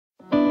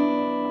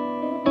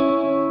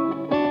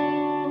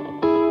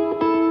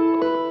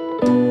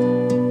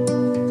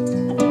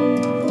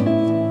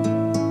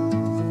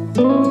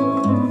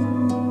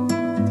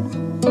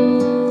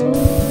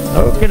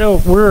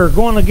we're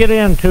going to get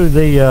into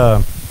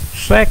the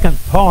second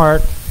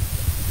part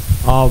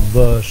of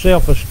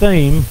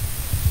self-esteem,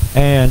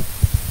 and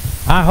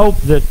I hope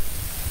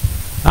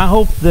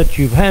that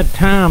you've had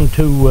time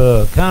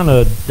to kind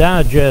of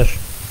digest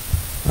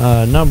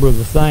a number of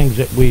the things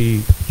that we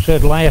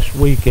said last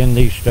week in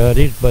these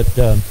studies. But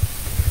the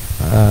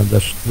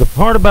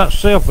part about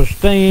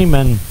self-esteem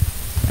and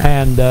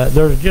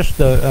there's just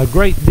a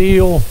great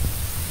deal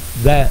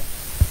that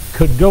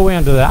could go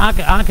into that.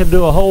 I could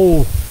do a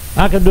whole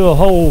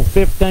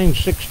 15,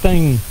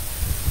 16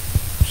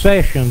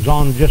 sessions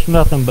on just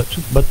nothing but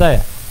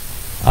that.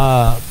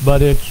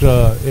 But it's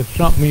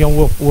something, you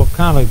know, we'll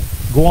kind of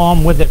go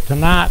on with it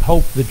tonight.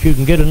 Hope that you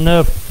can get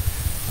enough.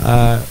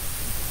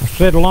 I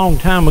said a long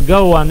time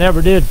ago I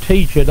never did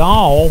teach it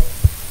all,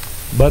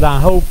 but I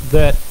hope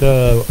that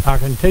I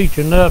can teach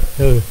enough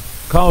to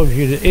cause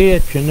you to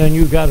itch, and then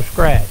you got to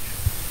scratch.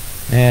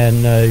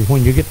 And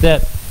when you get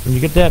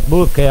that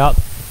book out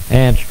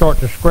and start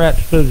to scratch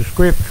through the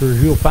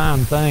scriptures, you'll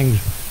find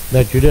things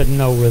that you didn't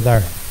know were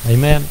there.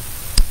 Amen.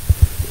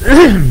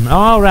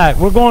 All right,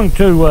 we're going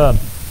to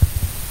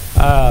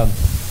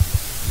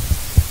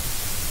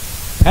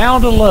how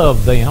to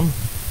love them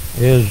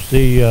is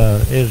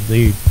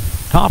the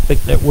topic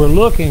that we're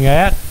looking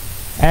at,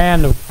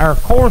 and our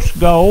course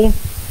goal,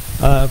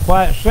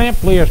 quite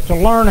simply, is to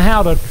learn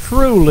how to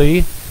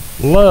truly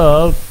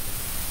love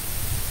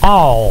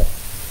all.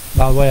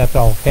 By the way, that's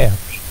all caps.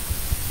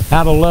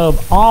 How to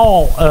love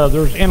all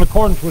others in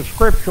accordance with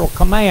scriptural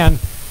command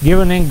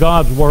given in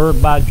God's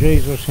Word by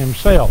Jesus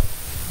Himself.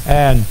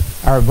 And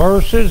our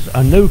verses: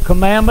 a new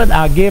commandment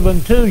I give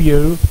unto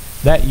you,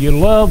 that you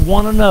love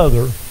one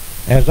another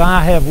as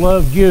I have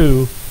loved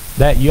you,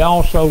 that you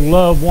also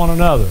love one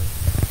another.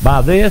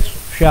 By this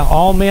shall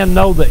all men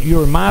know that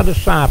you are my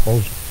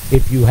disciples,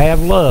 if you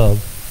have love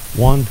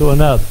one to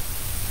another.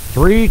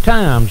 3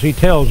 times He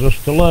tells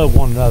us to love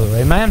one another.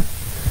 Amen?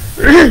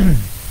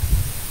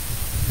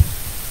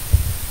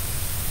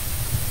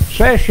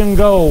 Session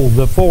goal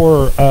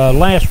for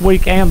last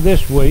week and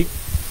this week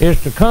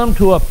is to come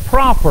to a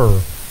proper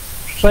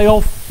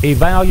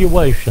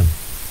self-evaluation.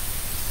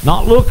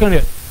 Don't look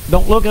at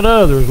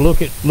others,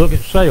 look at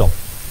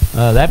self.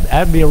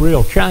 That'd be a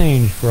real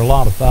change for a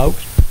lot of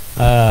folks.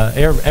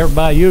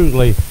 Everybody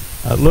usually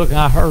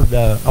I heard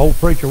an old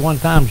preacher one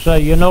time say,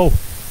 you know,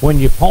 when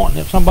you're pointing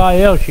at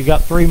somebody else, you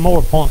got 3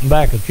 more pointing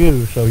back at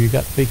you, so you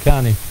got to be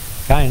kind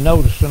of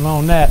noticing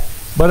on that.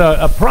 But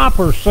a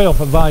proper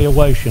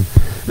self-evaluation.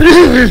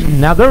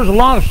 Now, there's a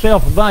lot of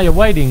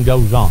self-evaluating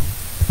goes on,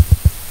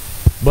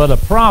 but a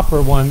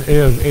proper one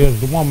is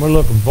the one we're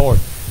looking for.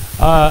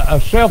 A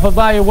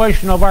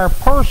self-evaluation of our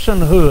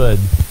personhood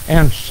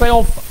and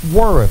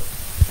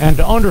self-worth, and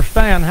to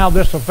understand how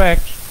this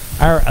affects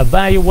our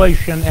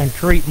evaluation and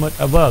treatment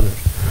of others.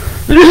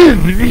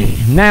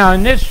 Now,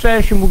 in this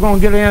session, we're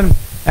going to get in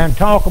and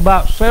talk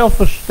about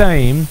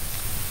self-esteem,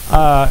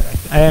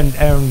 and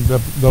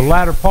the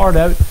latter part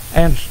of it.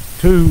 And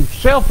to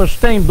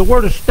self-esteem, the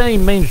word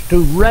esteem means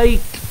to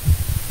rate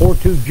or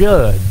to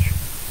judge.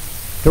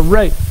 To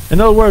rate.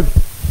 In other words,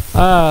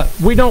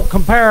 we don't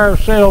compare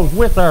ourselves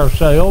with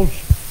ourselves.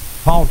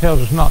 Paul tells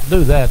us not to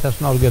do that.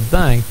 That's not a good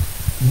thing.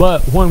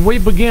 But when we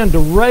begin to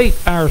rate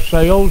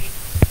ourselves,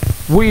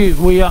 a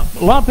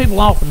lot of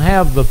people often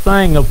have the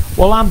thing of,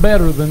 well, I'm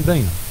better than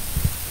them.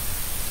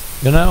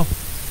 You know?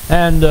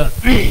 And a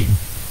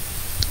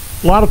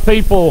lot of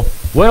people,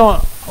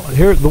 well,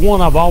 here's the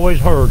one I've always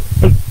heard.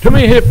 There's too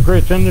many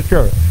hypocrites in the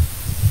church.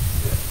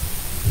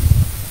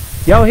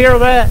 Y'all hear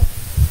that?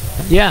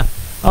 Yeah.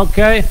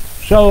 Okay.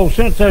 So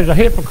since there's a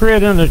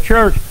hypocrite in the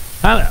church,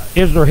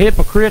 is there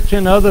hypocrites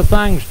in other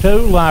things too?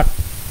 Like,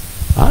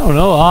 I don't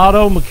know,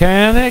 auto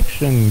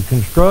mechanics and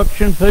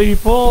construction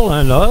people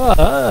and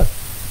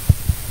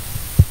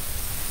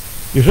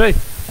you see?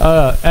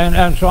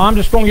 And so I'm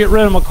just going to get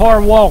rid of my car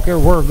and walk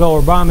everywhere I go,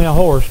 or buy me a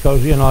horse,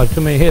 because, you know, there's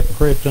too many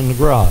hypocrites in the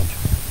garage.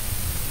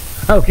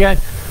 Okay?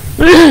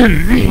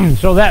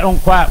 So that don't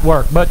quite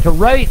work. But to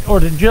rate or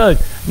to judge.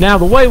 Now,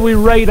 the way we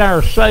rate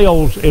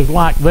ourselves is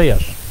like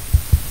this.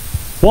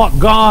 What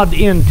God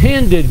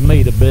intended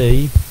me to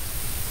be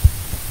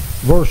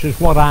versus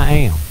what I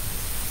am.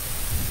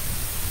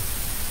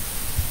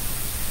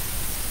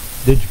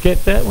 Did you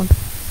get that one?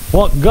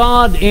 What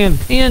God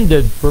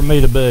intended for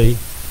me to be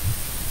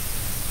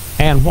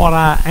and what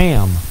I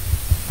am.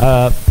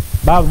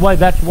 By the way,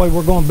 that's the way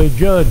we're going to be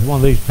judged one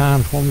of these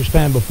times when we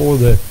stand before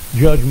the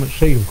judgment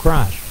seat of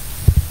Christ.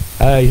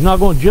 He's not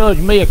going to judge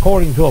me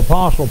according to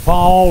Apostle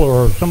Paul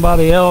or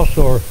somebody else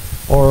or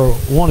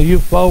one of you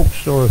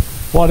folks or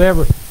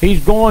whatever.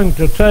 He's going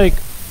to take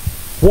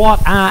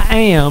what I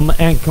am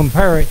and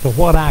compare it to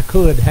what I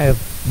could have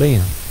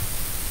been.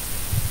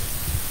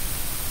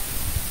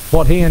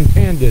 What He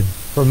intended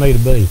for me to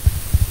be.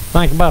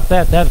 Think about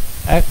that.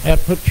 That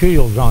put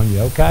chills on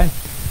you, okay?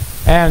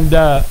 And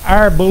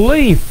our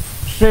belief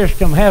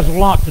system has a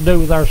lot to do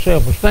with our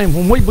self-esteem.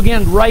 When we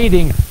begin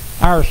rating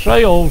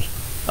ourselves,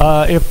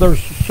 if there's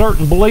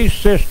certain belief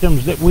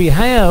systems that we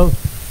have,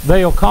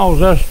 they'll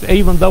cause us,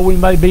 even though we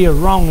may be as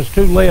wrong as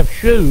two left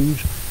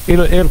shoes,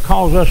 it'll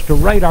cause us to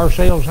rate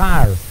ourselves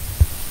higher.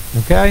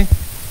 Okay?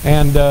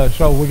 And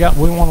so we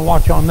want to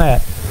watch on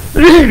that.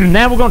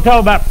 Now we're going to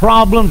talk about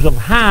problems of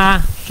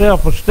high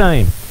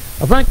self-esteem.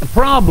 I think the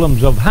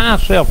problems of high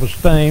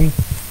self-esteem,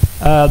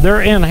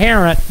 they're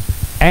inherent,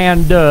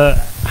 and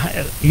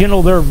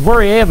they're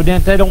very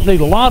evident. They don't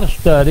need a lot of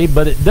study,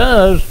 but it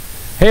does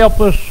help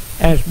us,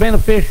 and it's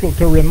beneficial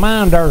to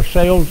remind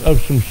ourselves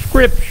of some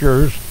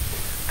scriptures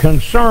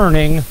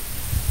concerning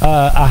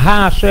a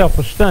high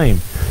self-esteem.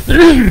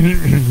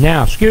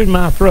 Now, excuse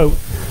my throat.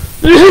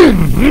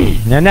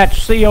 And that's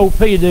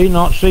COPD,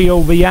 not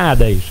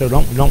COVID, so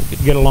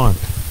don't get alarmed.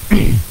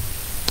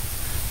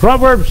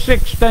 Proverbs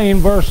 16,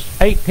 verse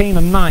 18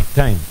 and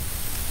 19.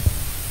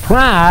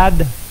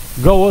 Pride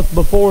goeth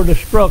before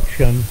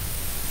destruction,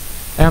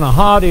 and a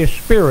haughty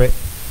spirit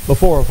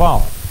before a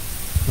fall.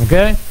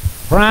 Okay?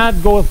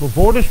 Pride goeth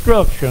before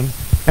destruction,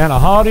 and a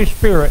haughty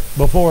spirit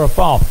before a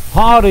fall.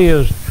 Haughty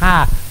is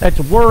high. That's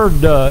a word,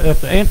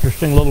 that's an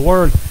interesting little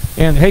word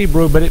in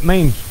Hebrew, but it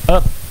means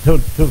up to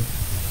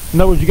in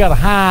other words, you got a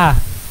high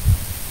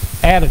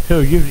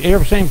attitude. You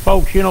ever seen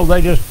folks,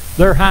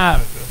 they're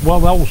high. Well,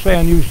 the old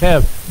saying used to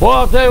have, boy,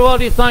 I'll tell you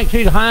what, he thinks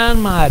he's high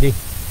and mighty.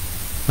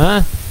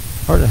 Huh?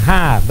 Or the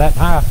high, that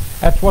high,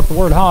 that's what the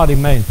word haughty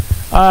means.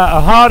 A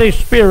haughty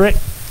spirit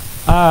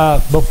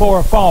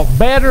before a fall.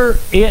 Better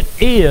it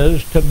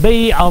is to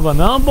be of an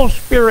humble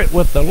spirit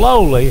with the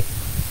lowly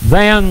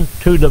than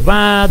to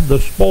divide the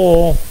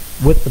spoil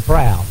with the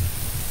proud.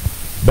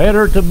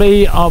 Better to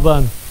be of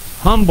an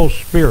humble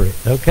spirit,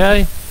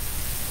 okay?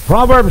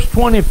 Proverbs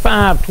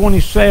 25,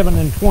 27,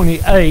 and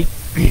 28.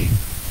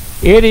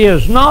 It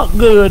is not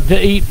good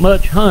to eat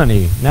much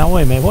honey. Now,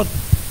 wait a minute.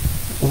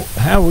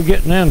 How are we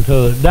getting into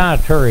the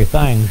dietary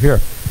things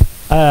here?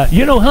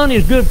 Honey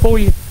is good for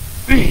you.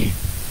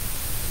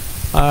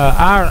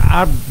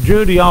 Our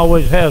Judy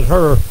always has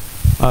her.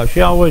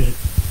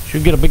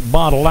 She'll get a big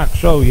bottle like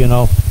so,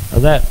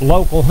 of that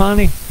local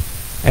honey,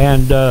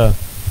 and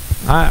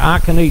I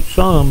can eat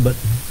some, but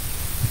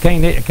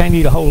I can't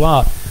eat a whole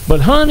lot.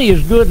 But honey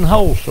is good and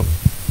wholesome.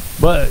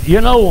 But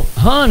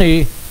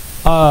honey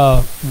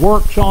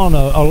works on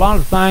a lot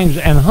of things,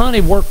 and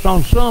honey works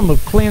on some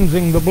of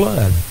cleansing the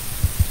blood.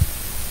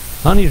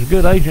 Honey is a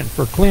good agent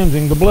for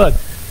cleansing the blood.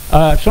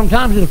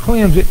 Sometimes it'll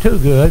cleanse it too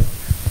good.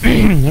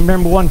 I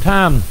remember one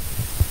time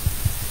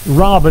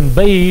robbing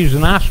bees,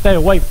 and I stay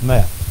away from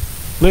that.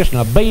 Listen,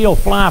 a bee will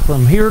fly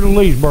from here to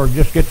Leesburg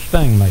just get to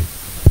sting me,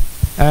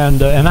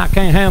 and I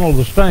can't handle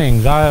the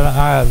stings.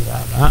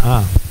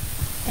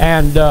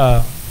 And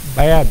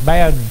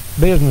bad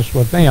business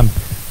with them.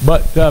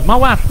 But my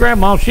wife's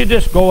grandma, she'd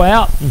just go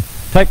out and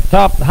take the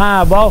top of the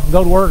hive off and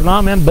go to work, and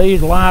all them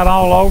bees light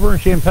all over,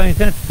 and she didn't pay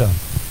attention to them.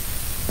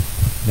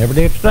 Never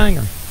did sting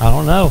her. I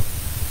don't know.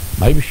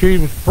 Maybe she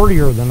was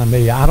prettier than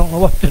me. I don't know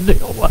what the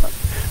deal was.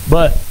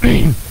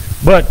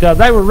 But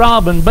they were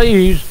robbing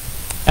bees,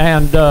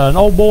 and an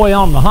old boy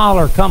on the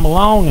holler come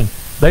along, and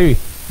they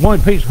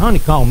wanted a piece of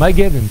honeycomb. They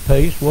gave him a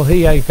piece. Well,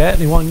 he ate that,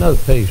 and he wanted another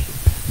piece.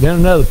 Then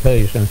another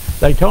piece. And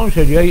they told him,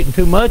 said, you're eating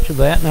too much of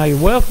that. Now,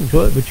 you're welcome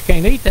to it, but you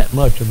can't eat that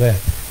much of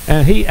that.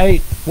 And he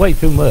ate way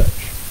too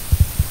much.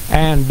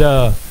 And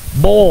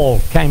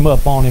boils came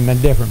up on him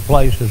in different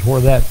places where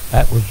that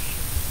was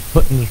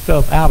putting the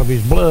stuff out of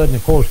his blood. And,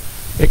 of course,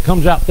 it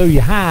comes out through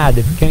your hide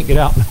if you can't get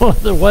out no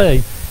other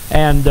way.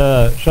 And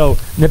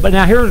but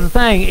now here's the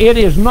thing. It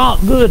is not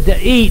good to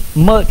eat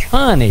much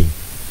honey.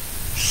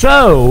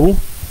 So,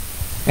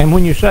 and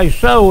when you say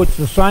so, it's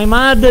the same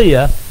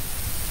idea.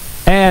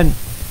 And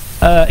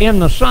in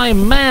the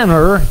same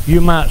manner,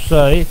 you might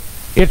say,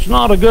 it's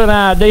not a good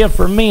idea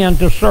for men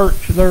to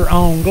search their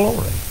own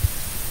glory.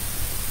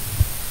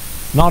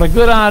 Not a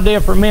good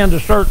idea for men to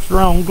search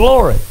their own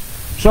glory.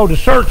 So to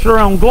search their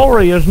own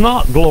glory is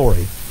not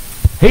glory.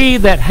 He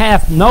that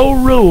hath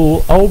no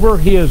rule over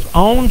his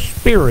own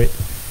spirit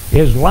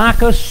is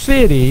like a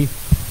city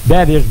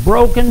that is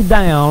broken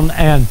down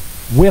and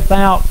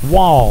without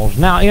walls.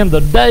 Now, in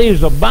the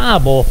days of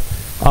Bible,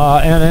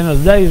 and in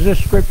the days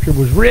this scripture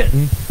was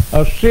written,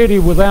 a city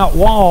without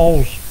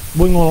walls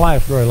wasn't going to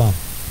last very long.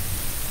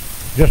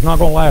 Just not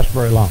going to last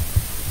very long.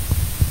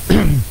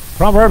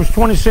 Proverbs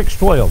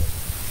 26:12.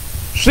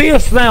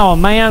 Seest thou a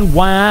man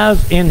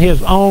wise in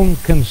his own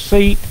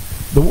conceit?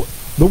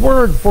 The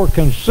word for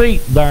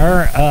conceit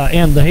there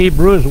in the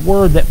Hebrew is a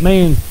word that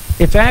means,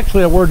 it's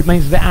actually a word that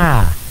means the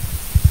eye.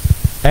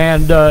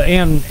 And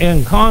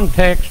in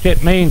context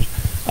it means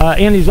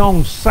in his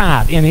own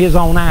sight, in his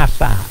own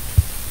eyesight.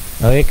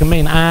 It can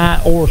mean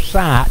eye or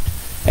sight.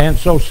 And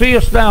so,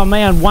 seest thou a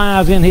man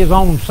wise in his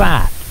own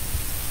sight,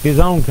 his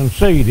own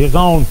conceit, his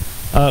own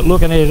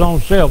looking at his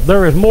own self?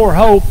 There is more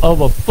hope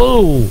of a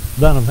fool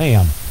than of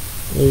him.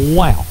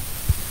 Wow.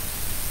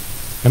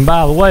 And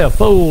by the way, a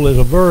fool is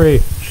a very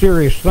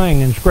serious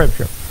thing in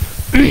Scripture.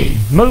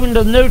 Moving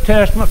to the New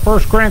Testament, 1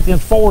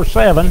 Corinthians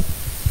 4:7.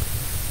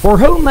 For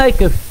who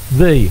maketh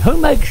thee? Who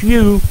makes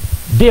you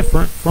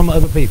different from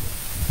other people?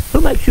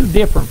 Who makes you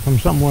different from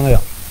someone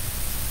else?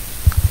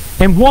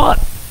 And what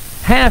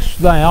hast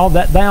thou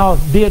that thou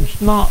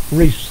didst not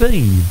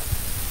receive?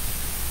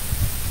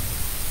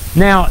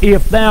 Now,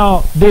 if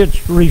thou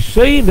didst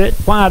receive it,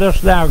 why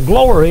dost thou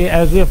glory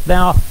as if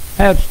thou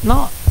hadst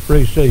not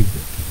received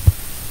it?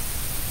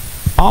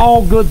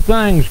 All good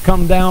things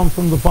come down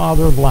from the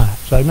Father of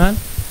lights. Amen?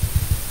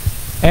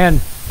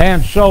 And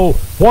so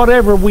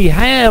whatever we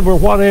have or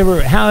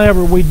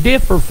however we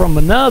differ from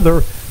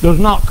another does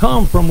not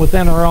come from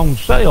within our own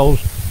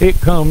selves. It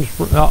comes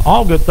from,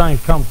 all good things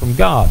come from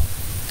God.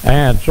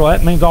 And so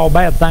that means all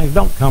bad things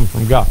don't come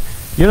from God.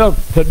 You know,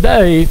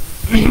 today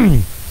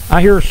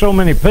I hear so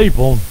many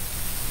people,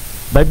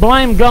 they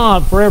blame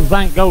God for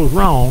everything that goes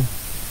wrong,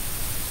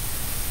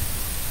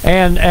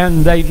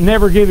 and they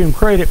never give him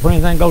credit for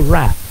anything that goes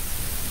right.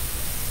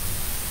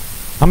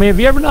 I mean, have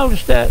you ever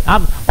noticed that?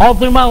 All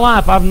through my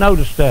life, I've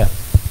noticed that.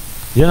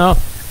 You know,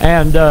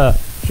 and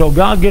so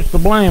God gets the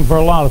blame for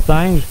a lot of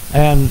things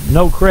and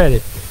no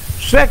credit.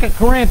 2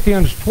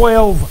 Corinthians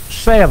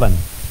 12:7.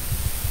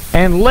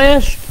 And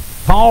lest,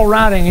 Paul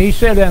writing, he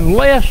said, and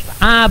lest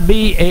I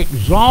be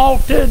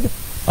exalted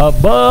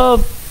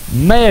above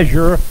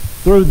measure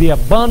through the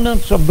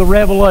abundance of the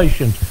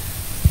revelations.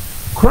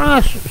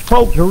 Christ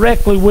spoke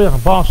directly with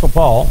Apostle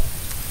Paul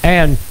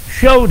and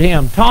showed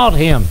him, taught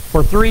him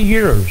for 3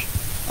 years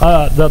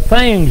the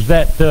things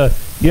that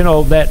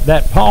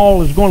that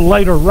Paul is going to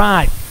later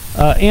write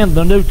in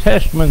the New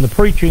Testament, the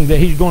preaching that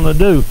he's going to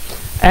do.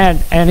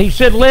 And he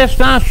said, lest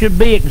I should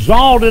be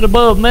exalted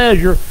above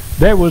measure,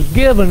 there was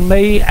given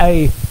me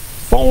a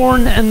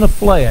thorn in the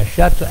flesh.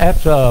 That's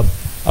a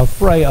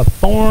phrase, a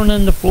thorn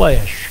in the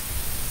flesh.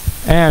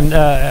 And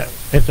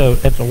it's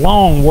a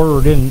long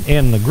word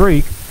in the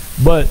Greek,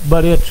 but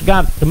it's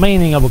got the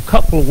meaning of a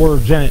couple of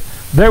words in it.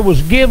 There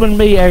was given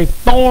me a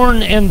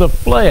thorn in the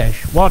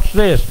flesh. Watch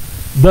this.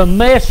 The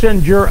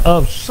messenger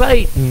of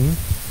Satan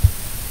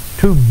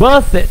to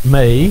buffet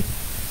me,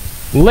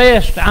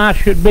 lest I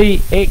should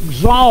be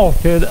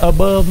exalted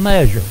above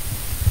measure.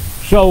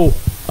 So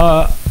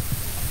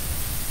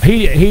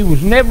he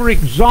was never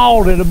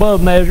exalted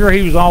above measure.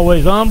 He was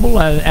always humble,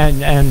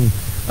 and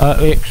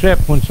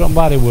except when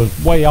somebody was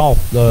way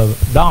off the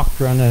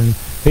doctrine, and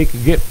he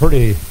could get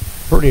pretty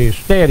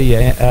steady,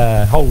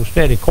 hold a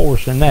steady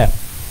course in that.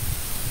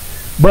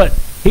 But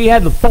he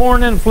had the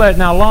thorn in the flesh.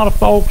 Now a lot of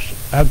folks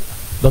have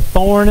the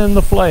thorn in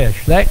the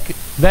flesh.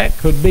 That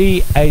could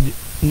be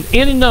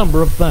any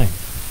number of things.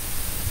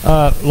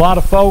 A lot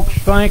of folks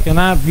think, and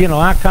I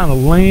kind of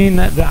lean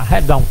that I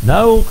don't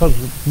know because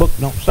the book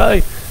don't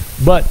say,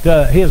 but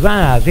his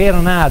eyes, he had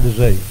an eye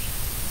disease,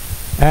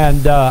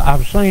 and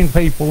I've seen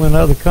people in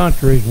other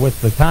countries with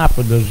the type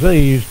of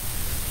disease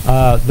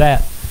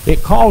that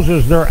it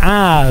causes their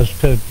eyes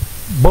to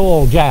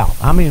bulge out.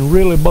 I mean,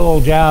 really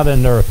bulge out,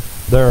 and they're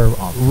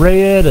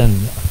red and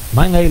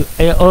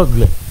they're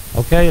ugly.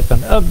 Okay, it's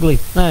an ugly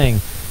thing,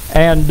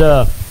 and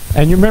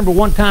you remember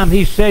one time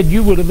he said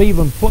you would have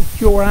even plucked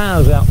your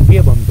eyes out and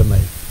give them to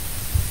me,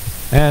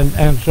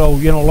 and so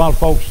a lot of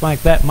folks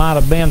think that might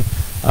have been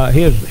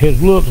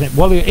his looks.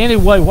 Well,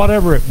 anyway,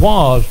 whatever it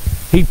was,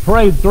 he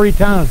prayed 3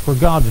 times for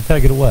God to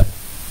take it away,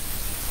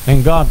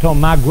 and God told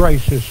him, my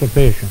grace is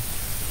sufficient.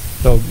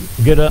 So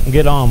get up and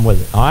get on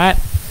with it. All right,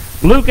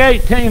 Luke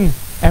 18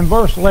 and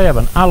verse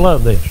 11. I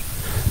love this.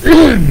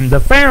 The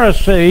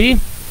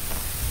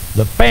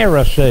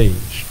Pharisee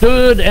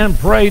stood and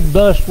prayed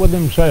thus with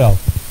himself.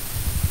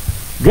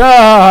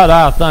 God,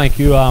 I thank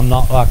you I'm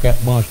not like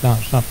that bunch.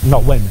 No,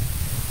 wait a minute.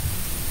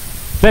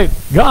 Say,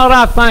 God,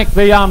 I thank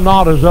thee I'm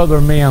not as other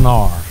men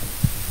are.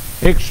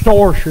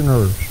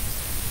 Extortioners,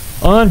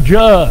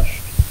 unjust,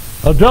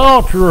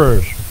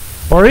 adulterers,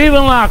 or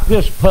even like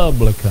this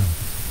publican.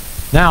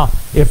 Now,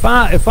 if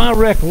I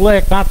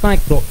recollect, I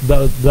think the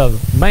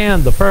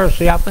man, the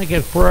Pharisee, I think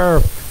his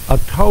prayer a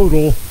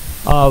total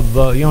of,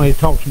 he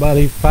talks about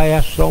he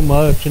fasts so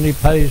much and he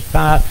pays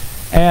tithe,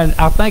 and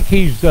I think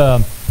he's,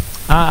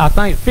 I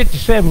think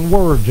 57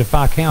 words if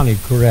I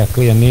counted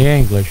correctly in the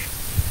English.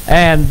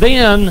 And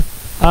then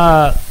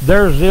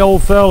there's the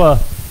old fella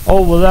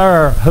over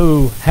there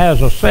who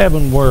has a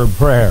 7-word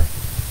prayer.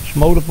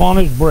 Smote upon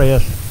his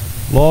breast,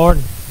 Lord,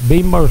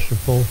 be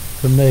merciful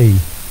to me,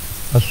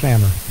 a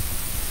sinner.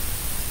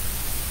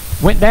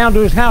 Went down to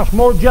his house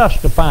more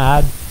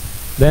justified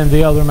than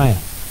the other man.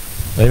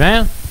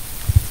 Amen?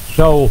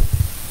 So,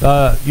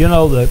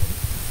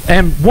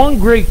 and one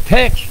Greek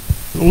text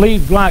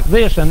reads like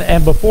this,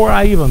 and before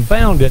I even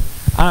found it,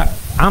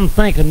 I'm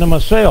thinking to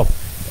myself,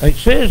 it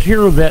says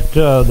here that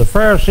the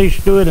Pharisee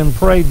stood and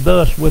prayed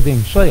thus with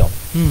himself.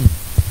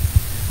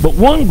 But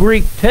one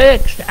Greek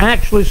text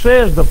actually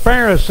says the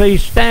Pharisee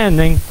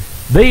standing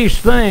these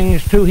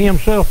things to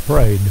himself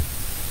prayed.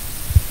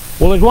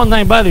 Well, there's one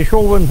thing about it, he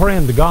sure wasn't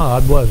praying to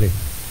God, was he?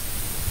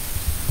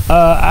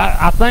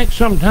 I think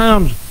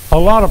sometimes a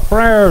lot of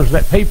prayers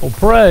that people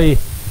pray,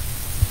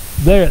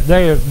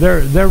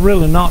 they're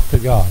really not to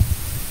God.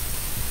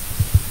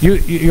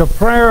 Your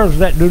prayers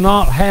that do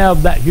not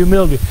have that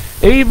humility.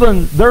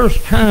 Even there's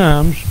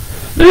times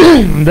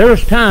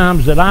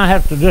that I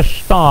have to just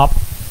stop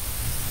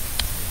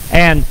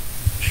and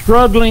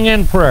struggling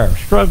in prayer.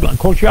 Struggling. Of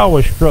course, you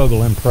always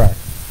struggle in prayer.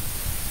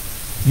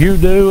 You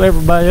do,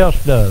 everybody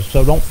else does,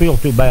 so don't feel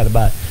too bad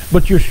about it.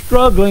 But you're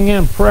struggling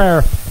in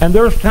prayer, and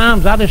there's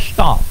times I just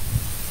stop.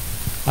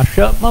 I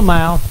shut my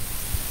mouth,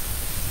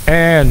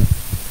 and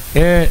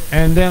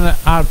then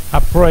I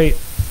pray,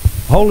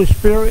 Holy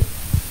Spirit,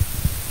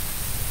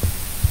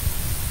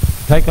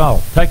 take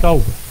over.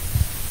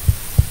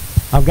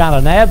 I've got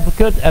an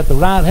advocate at the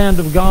right hand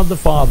of God the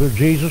Father,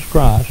 Jesus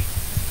Christ,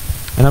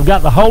 and I've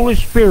got the Holy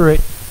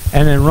Spirit,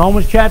 and in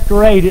Romans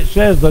chapter 8 it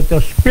says that the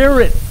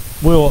Spirit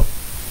will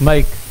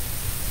make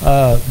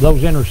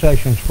those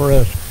intercessions for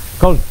us,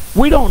 because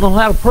we don't know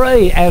how to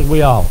pray as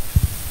we ought.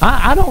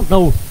 I don't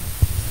know.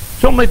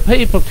 So many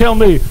people tell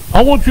me,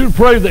 I want you to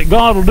pray that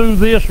God will do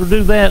this or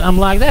do that. I'm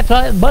like,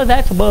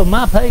 that's above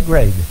my pay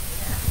grade.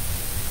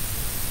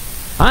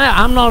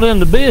 I'm not in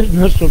the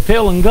business of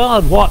telling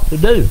God what to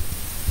do.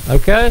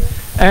 Okay?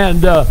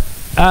 And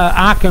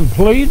I can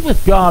plead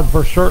with God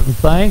for certain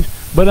things,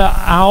 but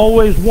I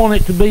always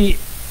want it to be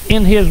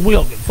in His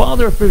will.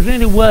 Father, if there's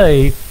any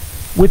way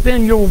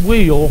within your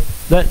will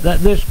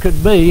that this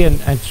could be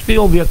and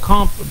still the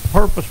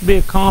purpose be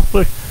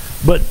accomplished,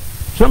 but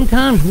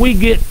sometimes we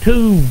get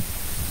too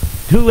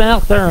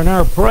out there in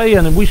our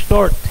praying and we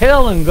start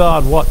telling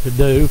God what to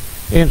do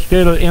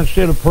instead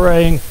of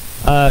praying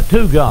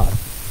to God.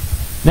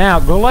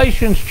 Now,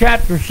 Galatians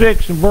chapter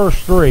 6 and verse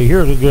 3,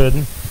 here's a good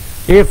one.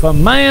 If a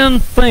man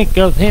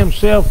thinketh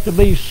himself to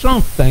be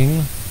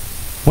something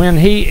when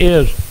he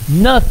is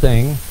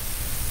nothing,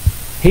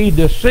 he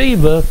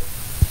deceiveth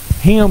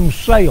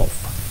himself.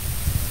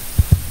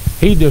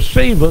 He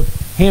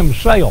deceiveth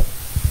himself.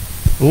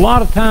 A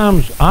lot of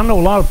times, I know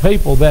a lot of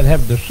people that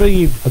have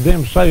deceived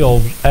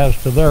themselves as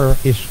to their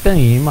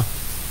esteem,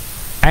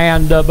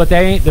 but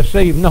they ain't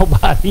deceived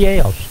nobody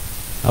else.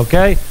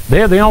 Okay?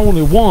 They're the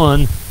only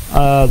one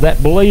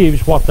that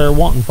believes what they're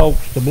wanting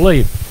folks to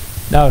believe.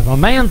 Now, if a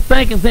man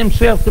thinketh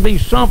himself to be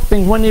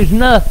something when he's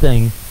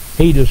nothing,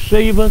 he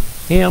deceiveth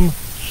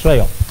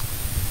himself.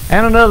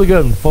 And another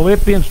good one,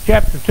 Philippians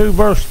chapter 2,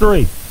 verse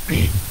 3.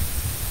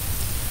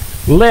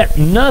 Let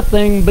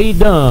nothing be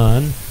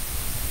done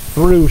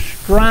through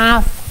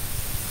strife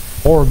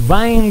or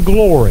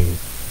vainglory.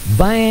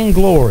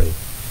 Vainglory.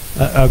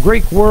 A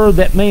Greek word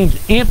that means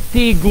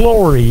empty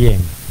glorying.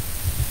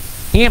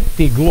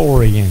 Empty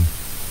glorying.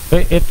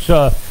 It's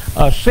a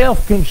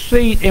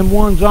self-conceit in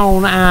one's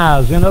own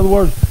eyes. In other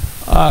words,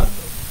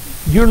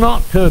 you're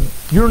not to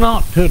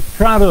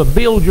try to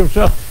build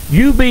yourself.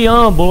 You be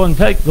humble and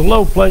take the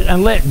low place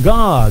and let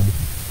God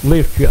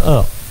lift you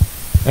up.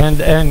 And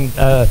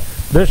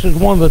this is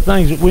one of the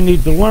things that we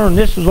need to learn.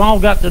 This has all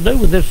got to do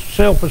with this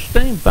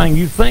self-esteem thing.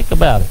 You think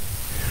about it.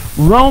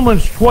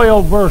 Romans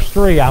 12 verse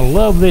 3. I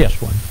love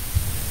this one.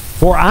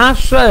 For I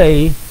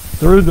say,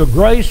 through the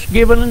grace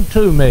given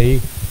unto me,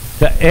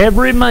 to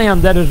every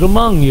man that is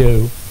among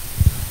you,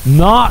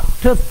 not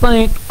to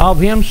think of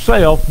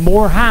himself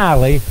more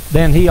highly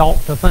than he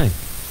ought to think.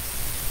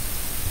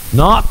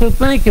 Not to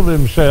think of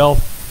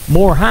himself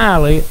more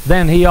highly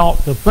than he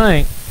ought to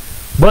think,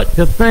 but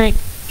to think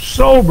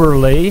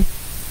soberly,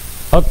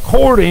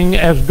 according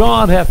as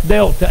God hath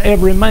dealt to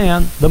every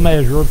man the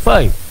measure of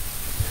faith.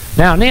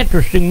 Now, an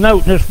interesting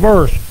note in this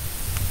verse,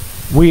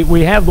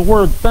 we have the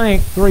word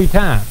think 3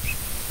 times.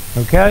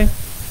 Okay?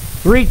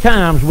 3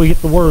 times we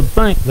get the word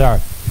think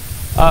there.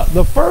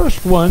 The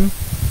first one,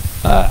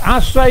 I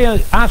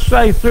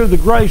say through the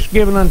grace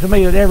given unto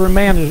me that every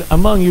man is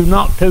among you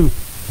not to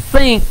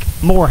think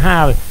more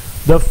highly.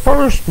 The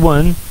first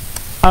one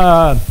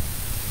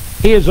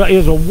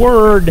is a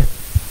word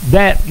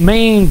that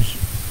means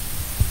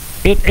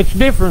it's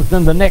different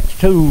than the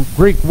next 2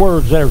 Greek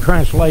words that are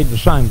translated the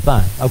same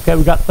thing. Okay,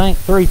 we got think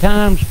 3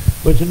 times,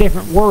 but it's a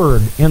different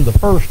word in the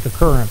first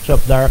occurrence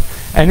up there,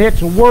 and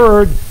it's a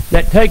word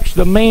that takes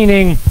the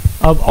meaning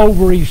of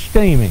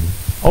overesteeming,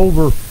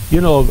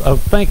 of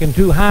thinking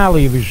too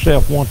highly of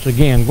yourself once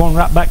again, going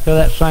right back to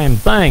that same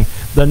thing.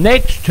 The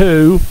next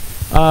 2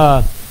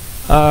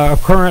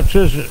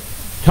 occurrences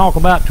talk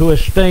about to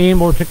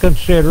esteem or to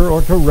consider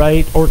or to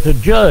rate or to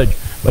judge.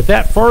 But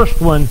that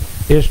first one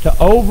is to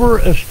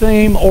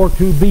overesteem or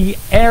to be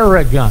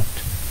arrogant.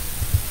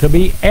 To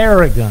be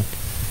arrogant.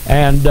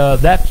 And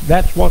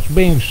that's what's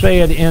being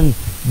said in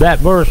that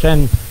verse.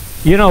 And,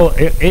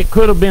 it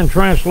could have been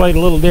translated a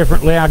little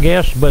differently, I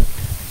guess, but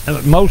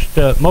most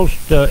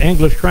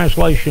English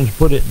translations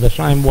put it the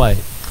same way.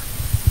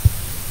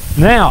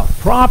 Now,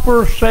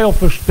 proper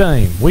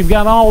self-esteem. We've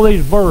got all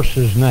these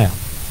verses now.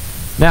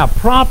 Now,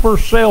 proper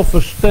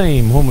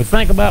self-esteem, when we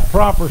think about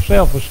proper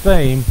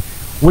self-esteem,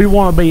 we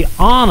want to be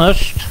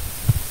honest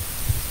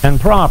and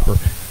proper.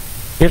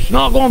 It's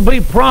not going to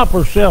be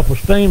proper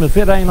self-esteem if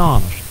it ain't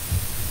honest.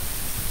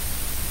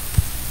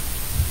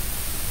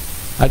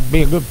 That'd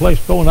be a good place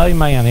to throw an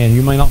amen in.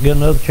 You may not get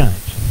another chance.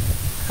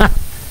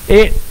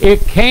 It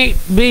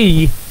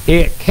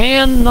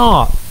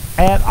cannot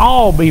at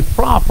all be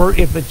proper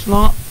if it's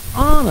not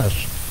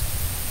honest.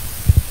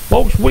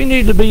 Folks, we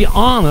need to be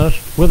honest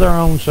with our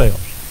own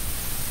selves.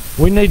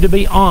 We need to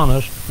be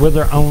honest with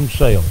our own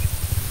selves.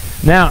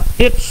 Now,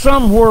 it's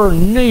somewhere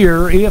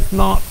near, if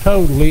not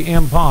totally,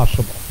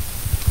 impossible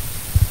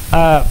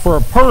for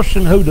a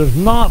person who does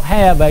not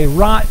have a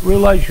right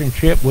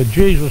relationship with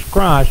Jesus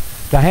Christ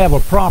to have a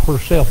proper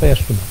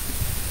self-estimate.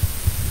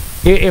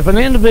 If an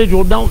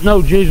individual don't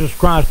know Jesus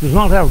Christ, does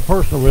not have a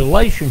personal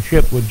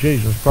relationship with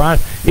Jesus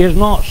Christ, is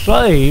not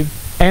saved,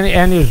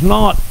 and is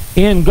not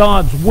in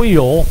God's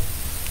will,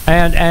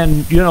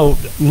 and you know,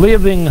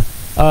 living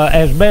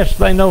as best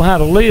they know how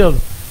to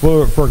live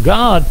for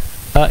God,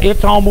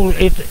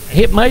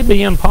 it may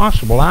be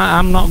impossible.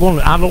 I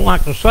don't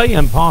like to say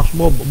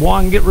impossible, but boy,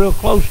 I can get real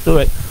close to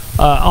it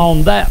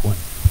on that one.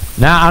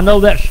 Now, I know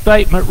that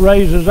statement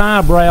raises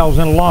eyebrows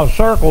in a lot of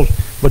circles,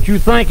 but you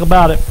think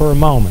about it for a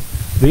moment.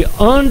 The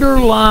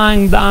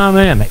underlying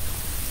dynamic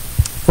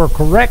for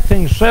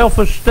correcting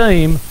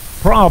self-esteem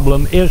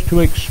problem is to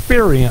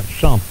experience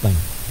something.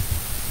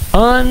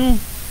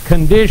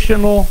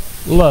 Unconditional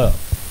love.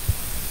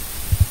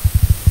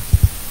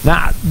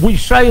 Now, we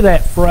say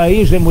that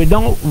phrase and we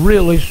don't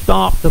really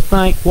stop to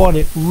think what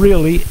it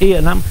really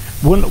is. And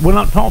we're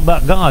not talking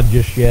about God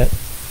just yet.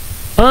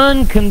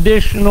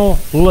 Unconditional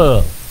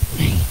love.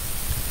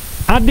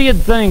 I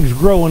did things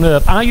growing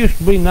up. I used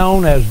to be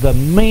known as the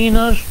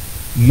meanest,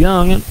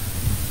 youngin',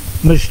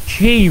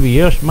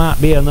 mischievous might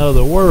be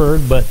another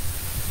word, but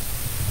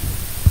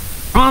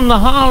on the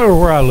holler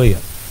where I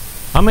lived.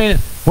 I mean,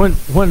 when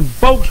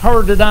folks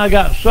heard that I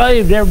got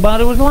saved,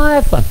 everybody was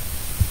laughing.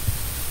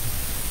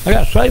 I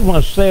got saved when I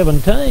was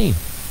 17.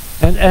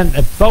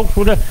 And folks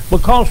were there,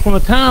 because from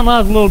the time I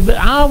was a little bit,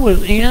 I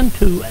was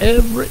into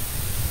every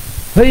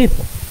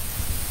people.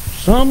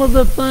 Some of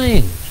the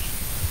things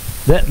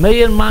that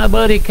me and my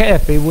buddy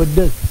Kathy would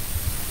do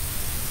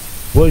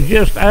was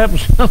just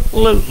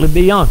absolutely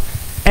beyond.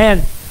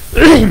 And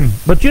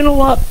but you know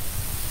what?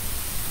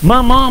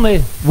 My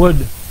mommy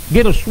would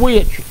get a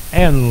switch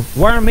and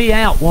wear me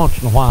out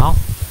once in a while.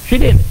 She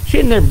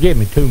never give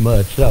me too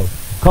much though.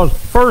 Because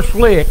first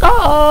flick,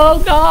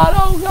 oh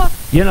God,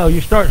 you know,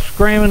 you start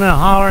screaming and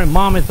hollering,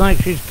 mommy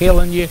thinks she's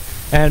killing you,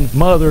 and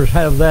mothers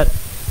have that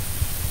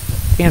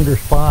tender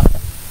spot.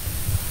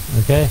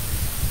 Okay?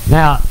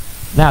 Now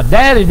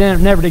Daddy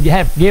never did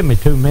have to give me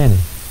too many.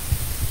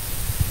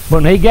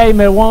 When he gave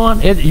me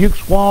one, you could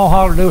squall,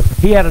 holler, do it.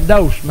 He had a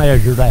dose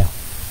measured out.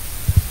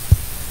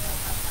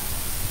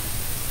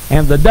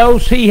 And the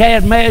dose he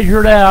had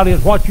measured out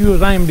is what you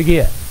was aimed to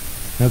get.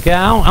 Okay?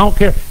 I don't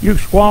care. You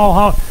could squall,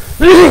 holler.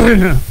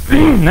 I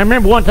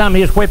remember one time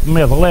he was whipping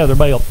me with a leather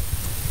belt,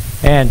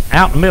 and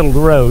out in the middle of the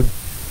road,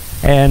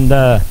 and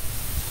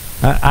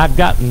I'd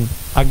gotten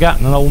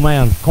an old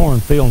man's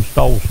cornfield and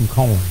stole some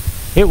corn.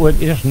 It was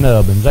just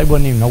nubbins. They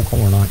wasn't even no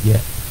corn on it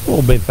yet. A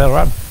little bit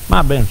fella.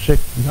 I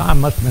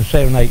must have been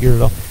 7, 8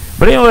 years old.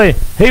 But anyway,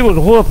 he was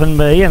whooping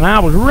me, and I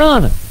was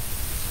running.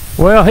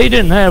 Well, he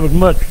didn't have as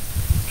much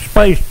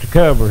space to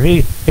cover.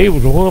 He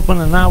was whooping,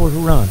 and I was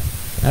running.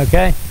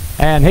 Okay.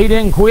 And he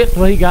didn't quit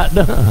till he got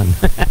done.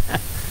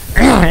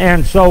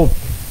 And so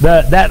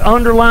that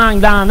underlying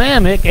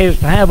dynamic is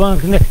to have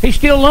unconditional. He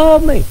still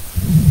loved me.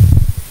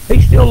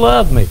 He still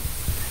loved me.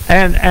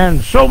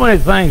 And so many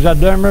things I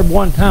do. I remember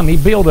one time he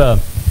built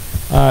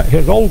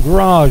his old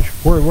garage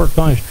where he worked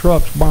on his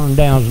trucks burned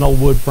down. It was an old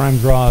wood frame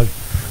garage.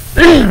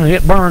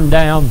 It burned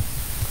down,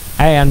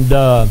 and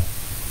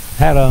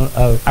had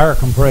a air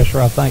compressor,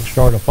 I think,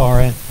 started a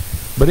fire in it.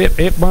 But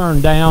it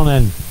burned down,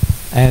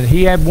 and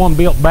he had one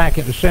built back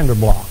into cinder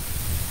block,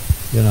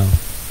 you know,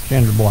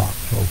 cinder block,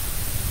 so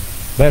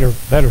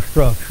better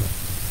structure.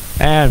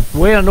 And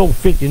we had an old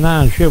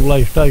 59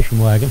 Chevrolet station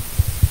wagon,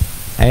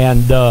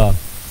 and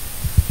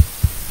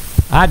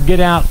I'd get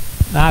out,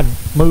 I'd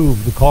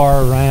move the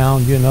car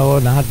around, you know,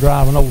 and I'd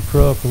drive an old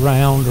truck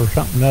around or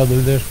something other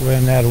this way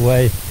and that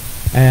way,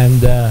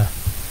 and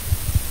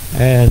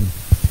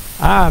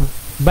I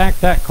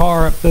backed that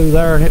car up through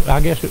there, and I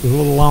guess it was a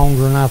little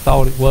longer than I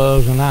thought it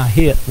was, and I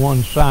hit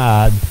one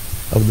side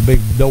of the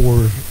big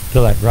doors to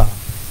that drive.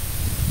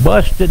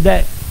 Busted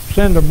that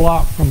cinder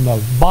block from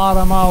the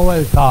bottom all the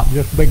way to the top,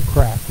 just a big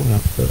crack went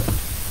up to it.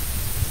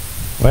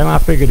 Well, I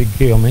figured he'd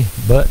kill me,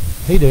 but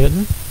he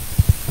didn't.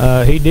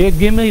 He did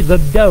give me the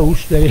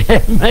dose that he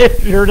had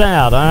measured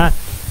out. All right?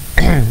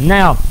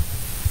 Now,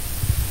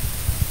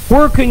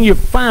 where can you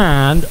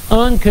find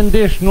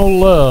unconditional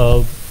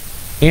love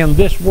in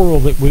this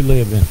world that we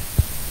live in?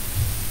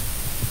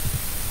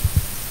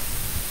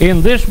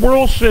 In this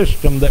world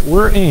system that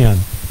we're in,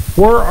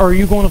 where are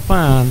you going to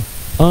find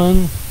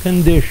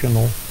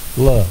unconditional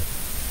love?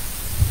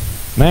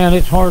 Man,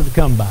 it's hard to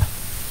come by.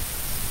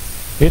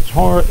 It's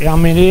hard. I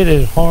mean, it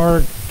is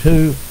hard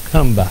to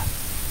come by.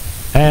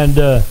 And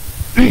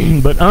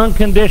but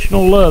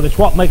unconditional love, it's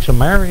what makes a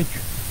marriage.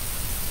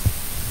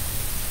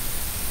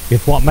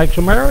 It's what makes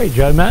a marriage.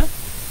 Amen.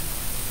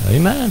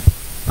 Amen.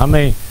 I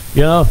mean,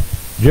 you know,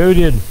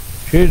 Judy,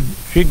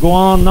 she'd go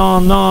on,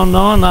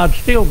 and I'd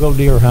still go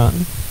deer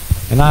hunting,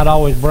 and I'd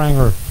always bring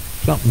her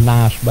something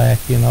nice back,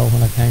 you know,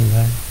 when I came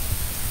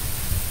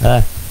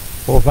back.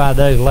 4 or 5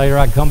 days later,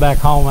 I'd come back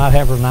home, I'd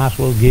have her a nice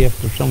little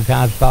gift of some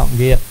kind, stop and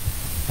get,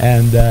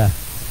 and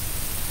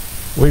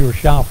we were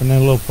shopping in a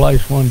little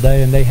place one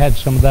day, and they had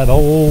some of that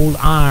old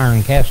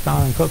cast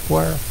iron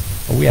cookware.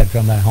 Well, we had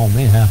some of that home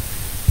anyhow.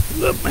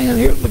 Look, man,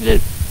 here, look at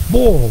this.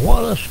 Boy,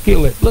 what a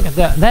skillet. Look at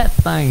that. That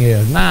thing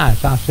is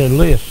nice. I said,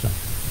 listen,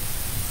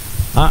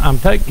 I'm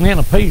taking in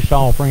a peace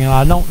offering, and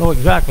I don't know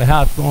exactly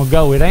how it's going to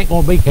go. It ain't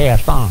going to be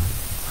cast iron.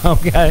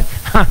 Okay?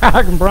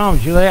 I can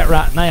promise you that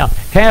right now.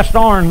 Cast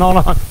iron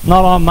not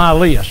on my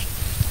list.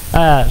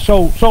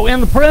 So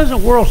in the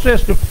present world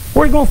system,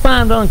 we're going to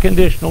find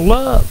unconditional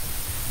love.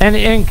 And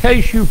in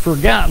case you've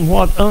forgotten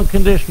what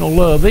unconditional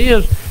love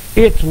is,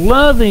 it's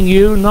loving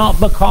you not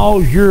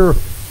because you're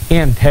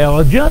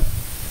intelligent,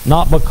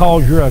 not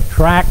because you're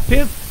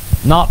attractive,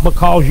 not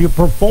because you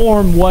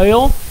perform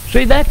well.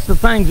 See, that's the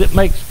things that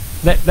makes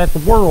that the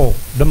world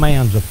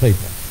demands of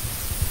people.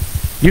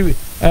 We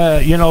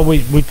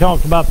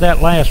talked about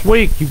that last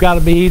week. You got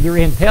to be either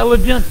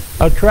intelligent,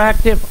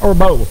 attractive, or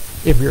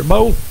both. If you're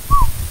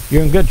both,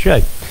 you're in good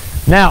shape.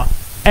 Now,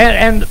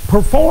 and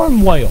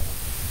perform well.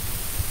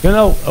 You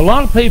know, a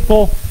lot of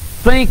people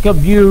think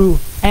of you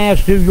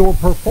as to your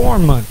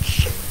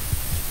performance,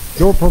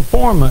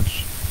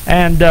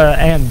 and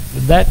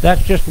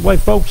that's just the way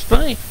folks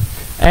think.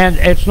 And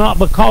it's not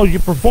because you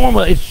perform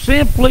it; it's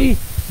simply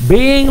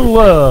being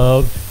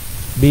loved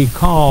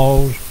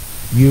because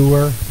you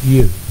are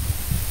you.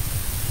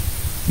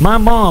 My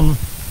mom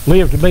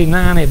lived to be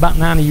about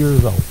 90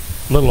 years old,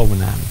 a little over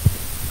 90,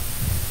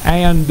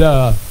 and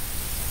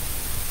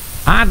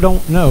I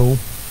don't know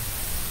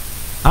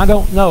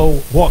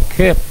what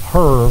kept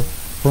her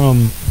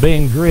from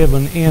being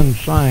driven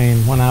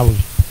insane when I was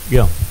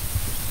young.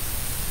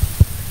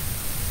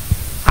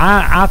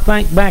 I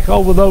think back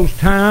over those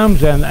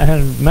times, and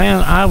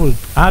man, I was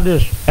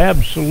a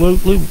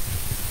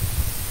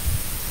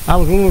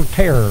little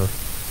terror,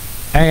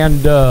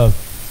 and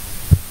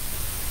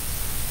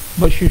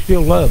but she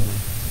still loved me,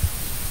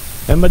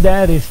 and my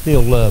daddy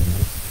still loved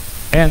me,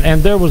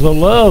 and there was a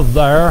love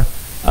there.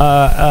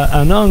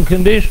 An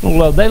unconditional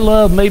love. They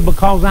loved me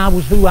because I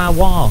was who I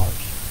was.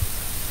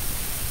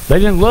 They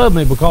didn't love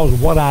me because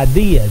of what I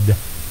did.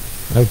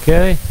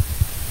 Okay?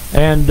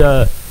 And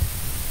I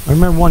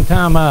remember one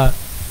time I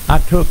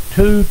took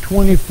two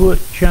 20-foot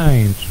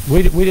chains.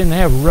 We didn't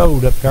have a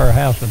road up to our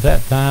house at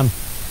that time.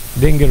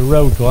 Didn't get a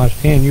road till I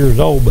was 10 years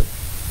old, but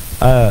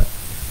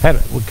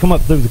we'd come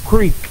up through the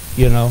creek,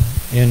 you know,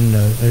 and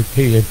if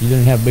you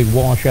didn't have a big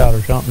washout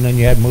or something, then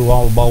you had to move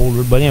all the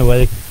boulders. But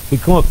anyway, we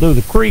come up through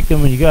the creek,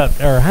 and when you got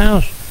to our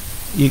house,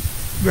 you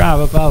drive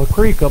up out of the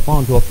creek up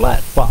onto a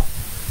flat spot.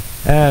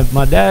 And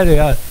my daddy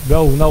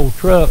drove an old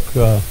truck,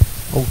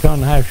 old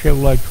ton-and-a-half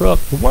Chevrolet truck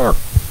to work.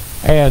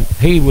 And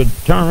he would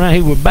turn around,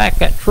 he would back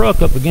that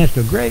truck up against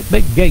a great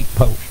big gate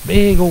post,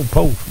 big old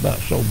post, about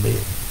so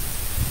big.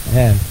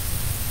 And,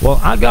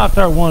 well, I got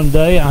there one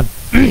day, I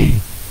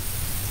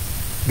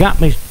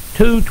got me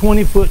two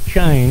 20-foot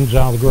chains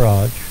out of the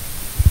garage.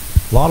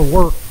 A lot of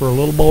work for a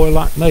little boy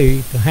like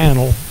me to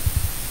handle,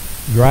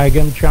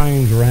 dragging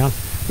chains around.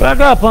 But I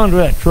got up under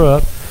that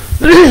truck.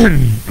 I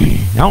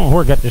don't know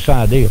where I got this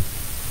idea.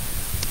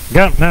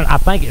 I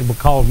think it was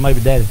because maybe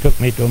Daddy took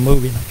me to a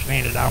movie and I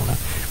seen it, I don't know.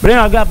 But then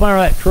I got up under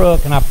that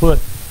truck and I put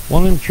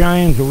one of them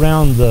chains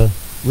around the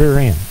rear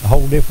end, the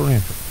whole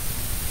differential.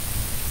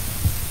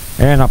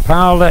 And I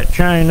piled that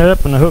chain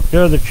up and I hooked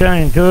the other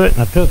chain to it,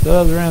 and I took the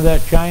other end of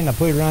that chain and I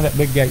put it around that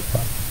big gate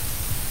post.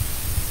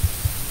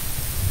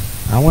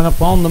 I went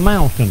up on the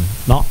mountain,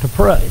 not to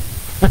pray.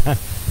 I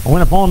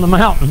went up on the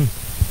mountain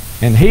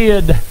and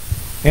hid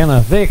in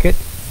a thicket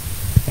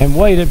and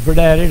waited for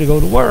Daddy to go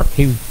to work.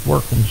 He was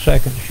working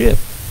second shift.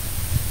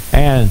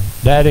 And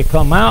Daddy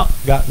come out,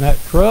 got in that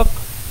truck,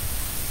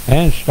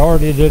 and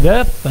started it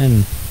up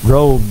and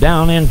drove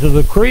down into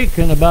the creek,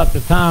 and about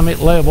the time it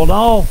leveled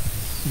off,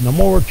 no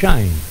more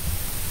chain.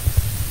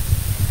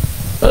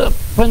 Up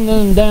and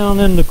then down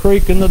in the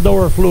creek, and the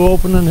door flew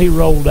open and he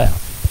rolled out.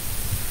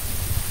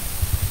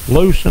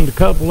 Loosened a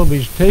couple of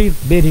his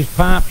teeth, bit his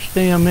pipe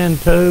stem in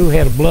two,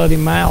 had a bloody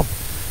mouth.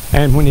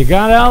 And when he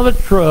got out of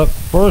the truck,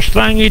 first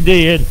thing he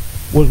did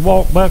was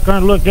walk back there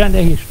and look down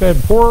there. He said,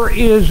 "Where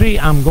is he?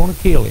 I'm going to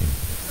kill him."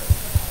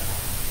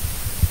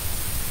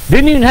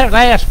 Didn't even have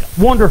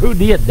to wonder who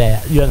did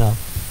that, you know.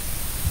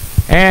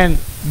 And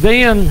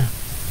then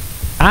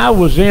I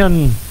was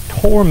in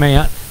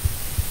torment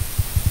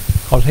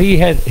because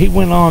he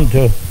went on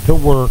to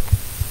work,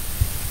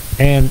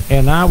 and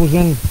I was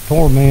in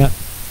torment,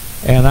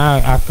 and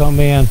I come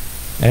in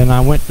and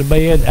I went to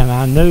bed, and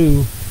I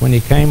knew when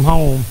he came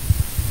home,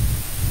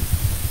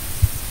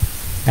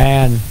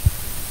 and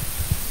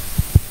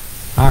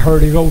I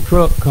heard his old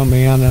truck come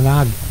in, and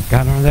I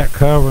got under that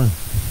cover and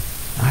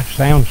I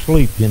sound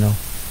asleep, you know.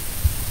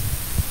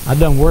 I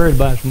done worried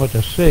about as much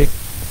as sick.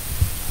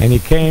 And he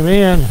came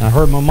in, I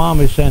heard my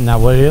mommy saying, "Now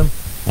William,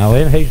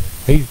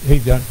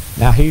 he's done.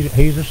 Now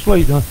he's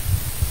asleep."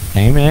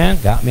 Came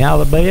in, got me out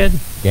of the bed,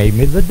 gave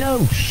me the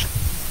dose.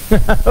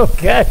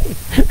 Okay.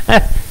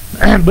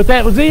 But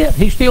that was it.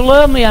 He still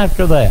loved me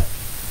after that.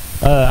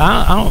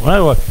 I don't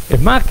know.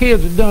 If my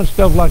kids had done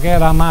stuff like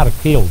that, I might have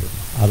killed them.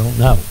 I don't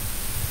know.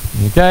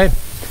 Okay?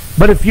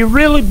 But if you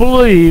really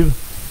believe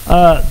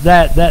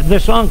that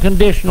this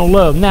unconditional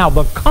love, now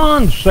the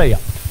concept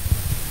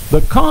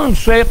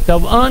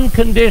of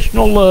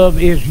unconditional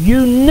love is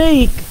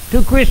unique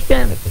to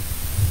Christianity.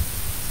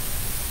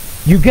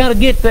 You got to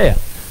get that.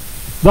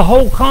 The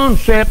whole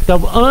concept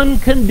of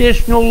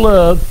unconditional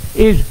love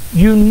is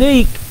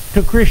unique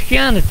to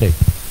Christianity.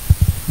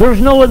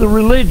 There's no other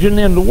religion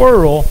in the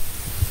world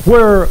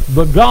where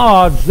the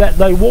gods that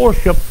they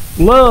worship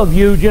love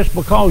you just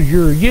because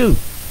you're you.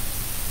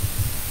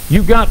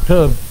 You got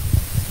to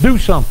do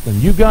something.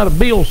 You got to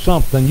build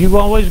something. You've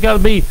always got to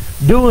be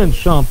doing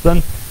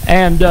something,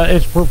 and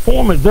it's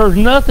performance. There's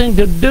nothing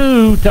to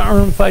do to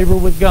earn favor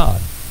with God.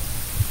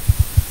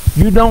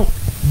 You don't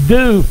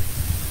do.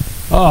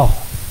 Oh,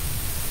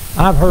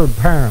 I've heard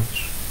parents.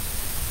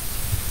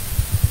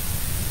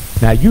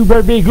 Now you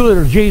better be good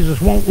or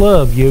Jesus won't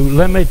love you.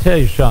 Let me tell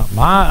you something.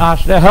 I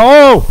said,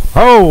 whoa.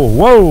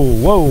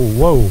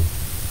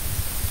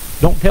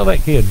 Don't tell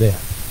that kid that.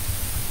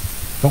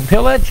 Don't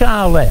tell that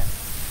child that.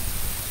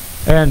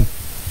 And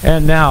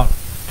now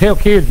tell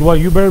kids, well,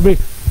 you better be,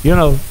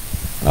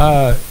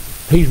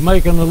 he's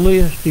making a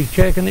list, he's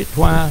checking it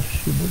twice.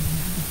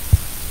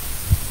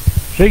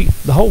 See,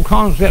 the whole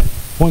concept,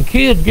 when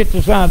kids get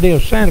this idea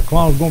of Santa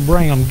Claus is going to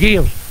bring them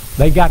gifts,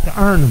 they got to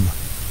earn them.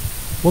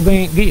 Well, they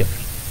ain't gifts.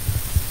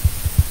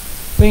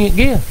 They ain't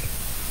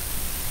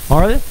gifts.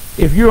 Are they?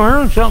 If you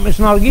earn something, it's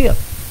not a gift.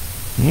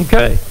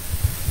 Okay.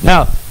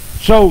 Now,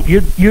 so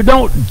you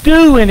don't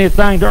do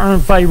anything to earn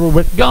favor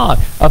with God.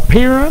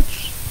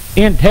 Appearance,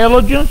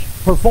 intelligence,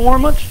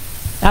 performance,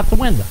 out the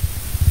window.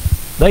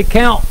 They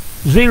count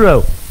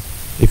zero.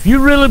 If you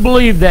really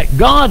believe that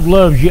God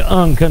loves you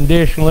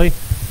unconditionally,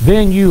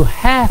 then you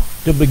have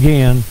to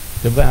begin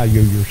to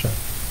value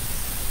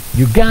yourself.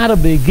 You got to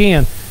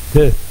begin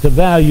to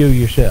value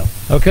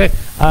yourself. Okay?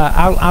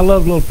 I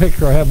love a little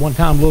picture I had one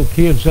time. A little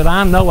kid said,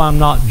 I know I'm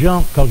not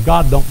junk because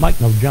God don't make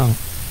no junk.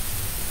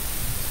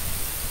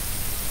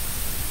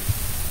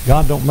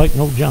 God don't make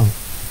no junk.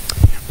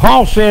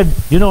 Paul said,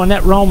 in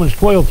that Romans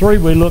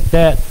 12:3 we looked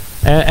at,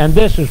 and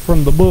this is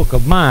from the book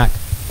of Mike,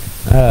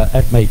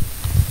 at me.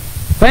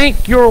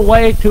 Think your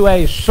way to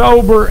a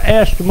sober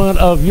estimate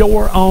of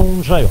your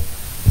own self.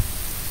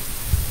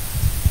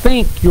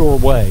 Think your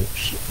way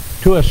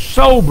to a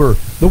sober.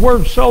 The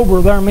word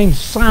sober there means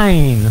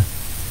sane.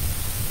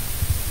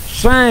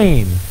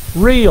 Sane,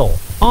 real,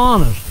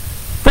 honest.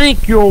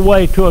 Think your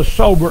way to a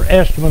sober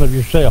estimate of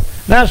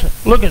yourself. Now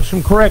let's look at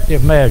some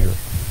corrective measures.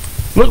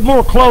 Look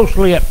more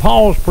closely at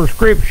Paul's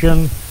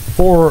prescription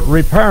for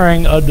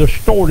repairing a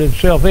distorted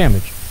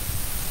self-image.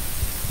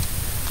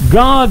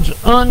 God's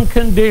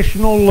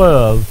unconditional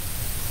love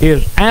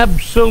is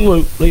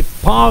absolutely,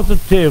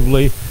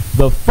 positively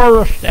the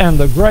first and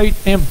the great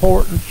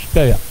important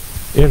step,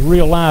 is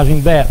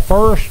realizing that.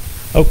 First,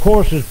 of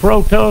course, is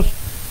protos,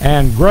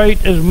 and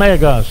great is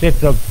megas.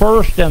 It's the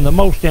first and the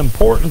most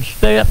important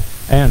step,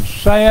 and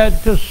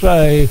sad to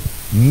say,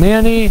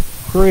 many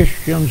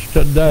Christians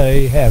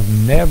today have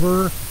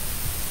never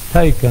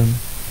taken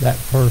that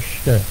first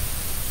step.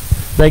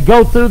 They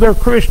go through their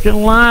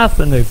Christian life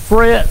and they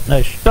fret and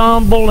they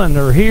stumble and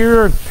they're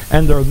here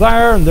and they're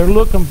there and they're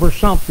looking for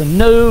something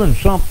new and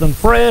something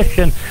fresh.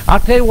 And I'll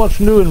tell you what's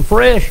new and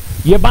fresh,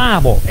 your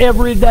Bible,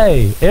 every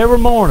day, every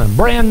morning,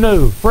 brand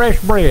new,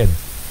 fresh bread.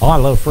 Oh, I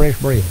love fresh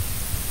bread.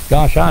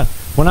 Gosh,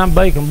 when I'm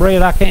baking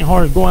bread, I can't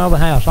hardly go out of the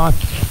house. I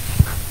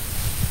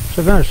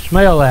sit there and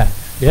smell that.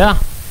 Yeah?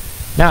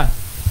 Now,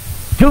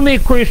 too many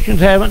Christians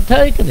haven't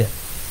taken it.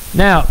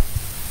 Now,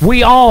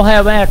 we all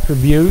have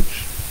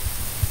attributes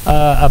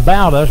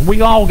about us.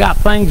 We all got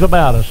things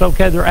about us.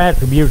 Okay, they're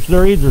attributes.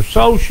 They're either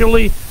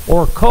socially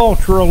or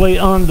culturally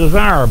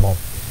undesirable.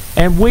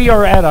 And we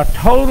are at a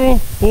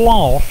total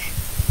loss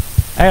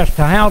as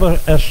to how to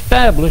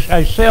establish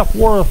a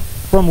self-worth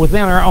from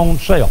within our own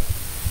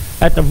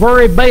self. At the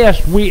very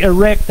best, we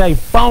erect a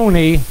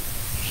phony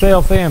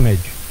self-image.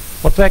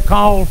 What's that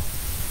called?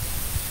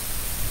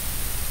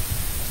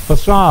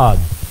 Facade.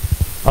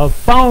 A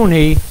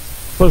phony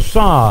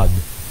facade.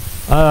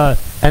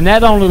 And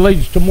that only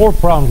leads to more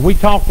problems. We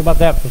talked about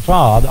that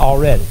facade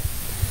already.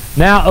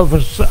 Now, a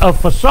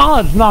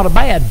facade's not a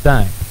bad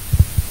thing.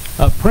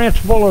 A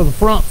principal or the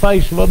front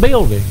face of a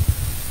building.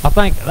 I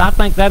think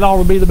that ought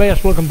to be the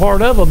best looking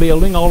part of a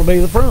building, ought to be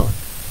the front.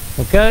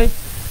 Okay?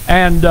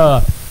 And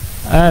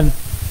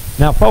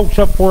now folks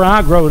up where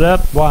I growed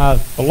up, why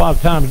a lot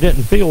of times it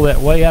didn't feel that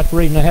way after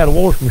reading they had a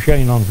washing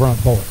machine on the front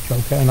porch.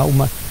 Okay? An old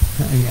man,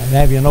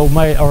 have you an old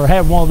maid, or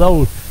have one of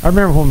those. I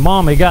remember when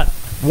Mommy got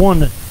one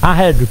that I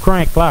had to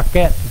crank like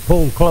that to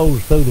pull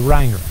clothes through the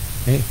wringer.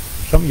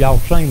 Some of y'all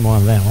seen one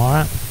of them, all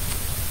right?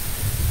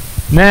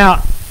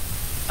 Now,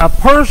 a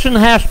person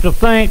has to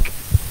think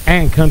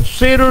and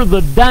consider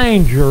the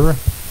danger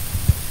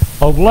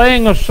of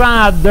laying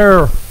aside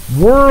their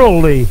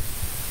worldly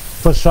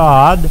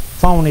facade,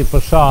 phony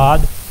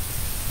facade,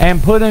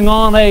 and putting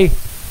on a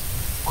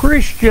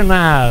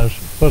Christianized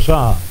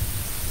facade.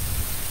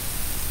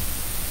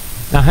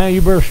 Now, how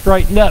you better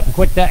straighten up and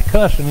quit that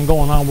cussing and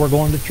going on, we're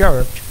going to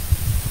church.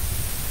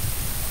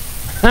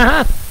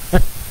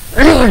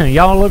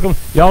 y'all look,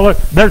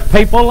 there's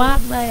people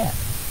like that,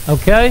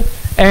 okay?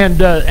 And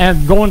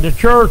going to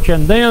church,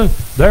 and then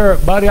they're,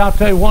 buddy, I'll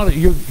tell you what,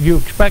 you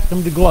expect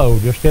them to glow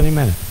just any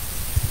minute.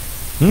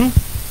 All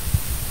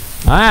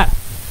right.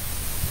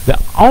 The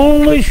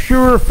only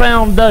sure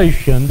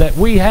foundation that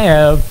we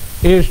have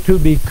is to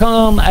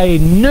become a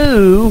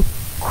new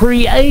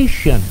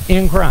creation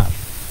in Christ.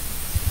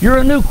 You're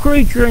a new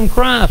creature in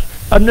Christ.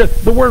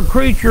 The word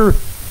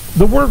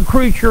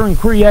creature and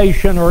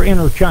creation are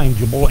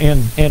interchangeable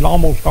in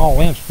almost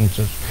all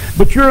instances.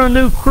 But you're a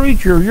new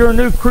creature, you're a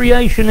new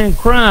creation in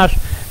Christ,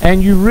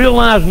 and you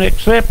realize and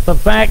accept the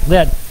fact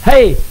that,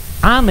 hey,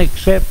 I'm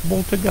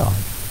acceptable to God.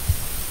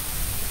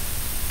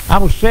 I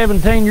was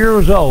 17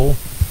 years old,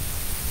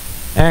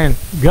 and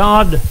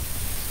God,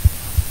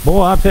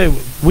 boy, I'll tell you,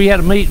 we had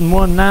a meeting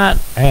one night,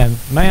 and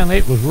man,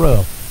 it was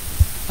rough.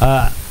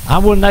 I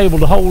wasn't able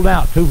to hold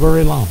out too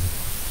very long.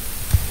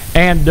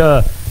 And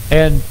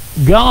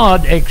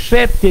God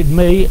accepted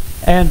me,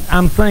 and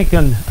I'm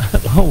thinking,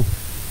 oh,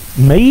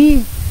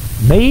 me?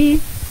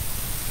 Me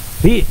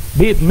be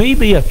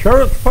a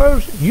church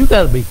person? You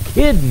got to be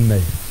kidding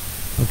me,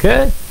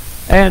 okay?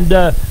 And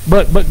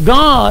but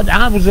God,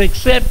 I was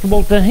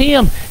acceptable to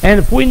Him, and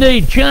if we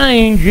need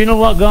change, you know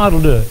what? God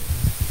will do it.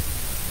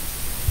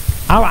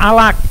 I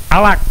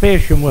like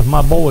fishing with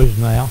my boys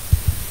now.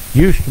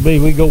 Used to be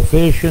we go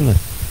fishing,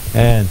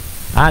 and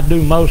I'd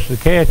do most of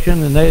the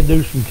catching, and they'd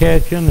do some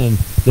catching, and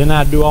then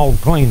I'd do all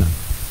the cleaning.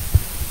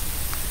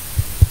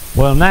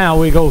 Well, now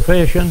we go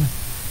fishing,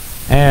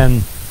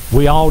 and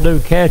we all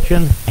do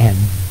catching, and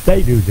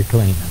they do the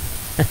cleaning.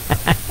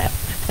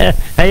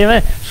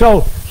 Amen.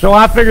 So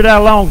I figured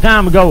out a long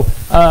time ago,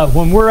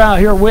 when we're out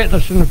here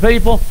witnessing to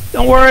people,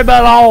 don't worry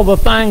about all the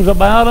things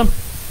about them.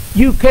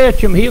 You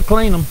catch them, He'll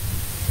clean them.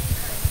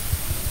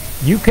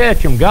 You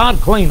catch them,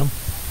 God clean them.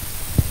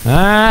 All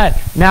right.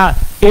 Now,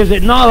 is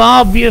it not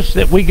obvious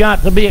that we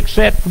got to be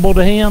acceptable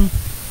to Him?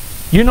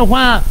 You know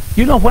why?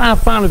 You know why I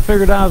finally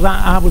figured out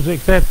I was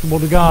acceptable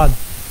to God?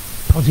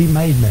 Because He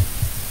made me.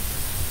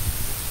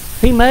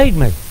 He made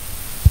me.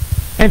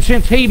 And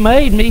since He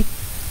made me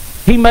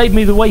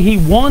the way He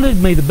wanted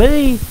me to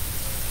be.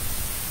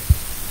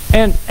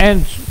 And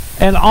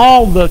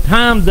all the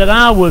time that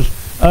I was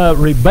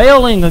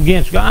rebelling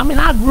against God. I mean,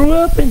 I grew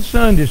up in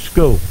Sunday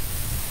school.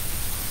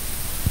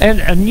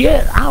 And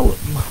yet I was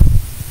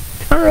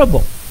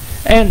terrible.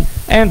 And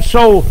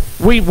so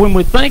when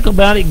we think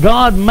about it,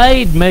 God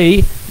made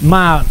me,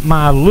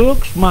 my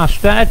looks, my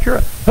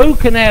stature. Who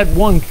can add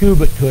 1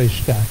 cubit to his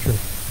stature?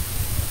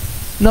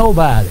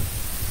 Nobody.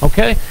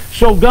 Okay?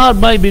 So God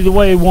made me the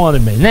way He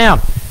wanted me.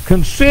 Now,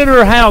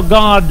 consider how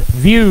God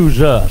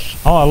views us.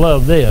 Oh, I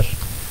love this.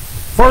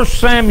 1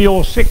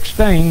 Samuel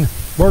 16,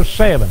 verse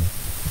 7.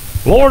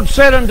 The Lord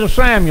said unto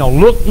Samuel,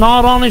 look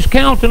not on his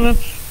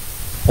countenance,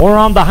 or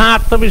on the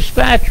height of his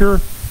stature,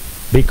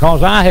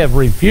 because I have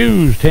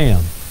refused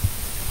him.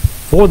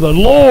 For the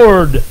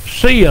Lord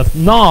seeth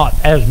not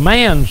as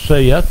man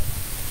seeth,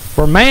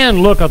 for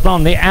man looketh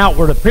on the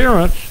outward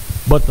appearance,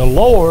 but the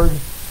Lord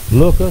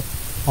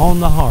looketh on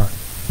the heart.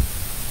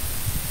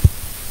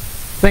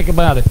 Think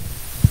about it.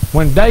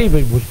 When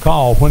David was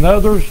called, when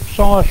others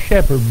saw a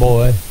shepherd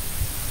boy,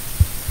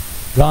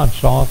 God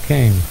saw a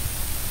king.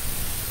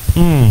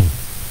 Isn't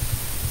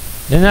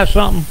that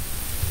something?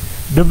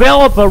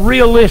 Develop a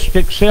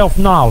realistic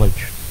self-knowledge.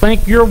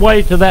 Think your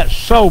way to that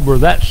sober,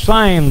 that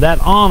sane, that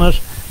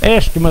honest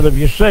estimate of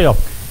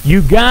yourself.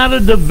 You got to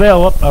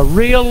develop a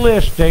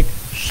realistic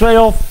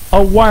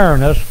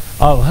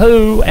self-awareness of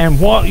who and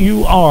what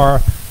you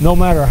are, no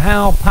matter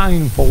how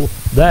painful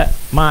that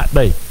might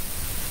be.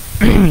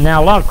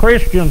 Now, a lot of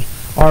Christians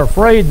are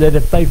afraid that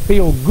if they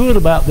feel good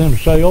about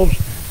themselves,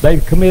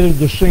 they've committed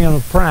the sin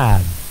of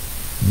pride.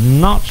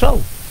 Not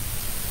so.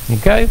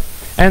 Okay?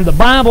 And the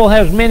Bible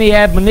has many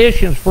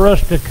admonitions for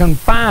us to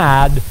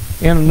confide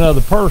in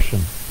another person.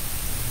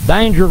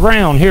 Danger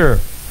ground here.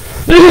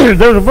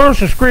 There's a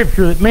verse of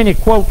Scripture that many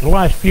quote the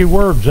last few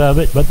words of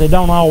it, but they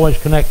don't always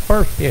connect the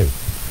first few.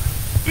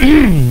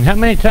 How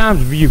many times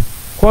have you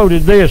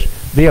quoted this?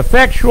 The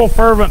effectual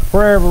fervent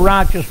prayer of a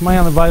righteous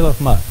man availeth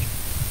much.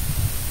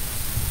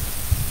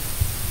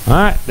 All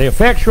right? The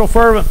effectual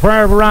fervent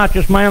prayer of a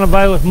righteous man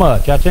availeth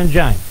much. That's in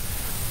James.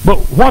 But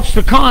what's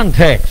the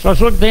context?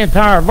 Let's look at the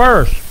entire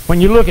verse. When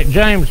you look at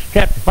James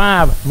chapter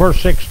 5, verse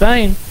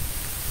 16, it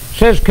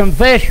says,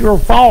 confess your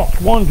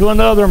faults one to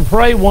another and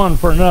pray one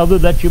for another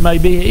that you may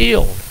be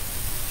healed.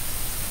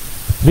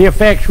 The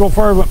effectual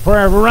fervent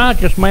prayer of a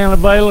righteous man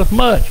availeth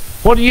much.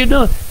 What are you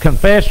doing?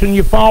 Confessing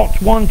your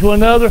faults one to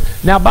another.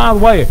 Now, by the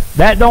way,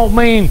 that don't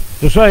mean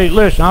to say,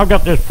 listen, I've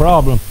got this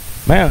problem.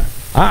 Man,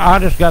 I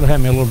just got to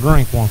have me a little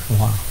drink once in a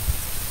while.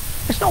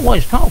 That's not what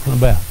he's talking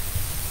about.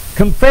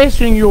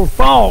 Confessing your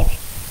faults,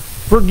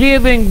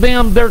 forgiving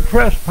them their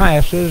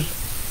trespasses.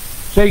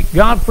 See,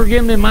 God,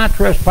 forgive me my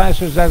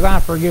trespasses as I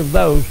forgive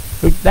those.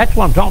 That's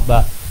what I'm talking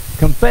about.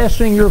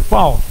 Confessing your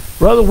faults.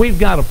 Brother, we've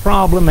got a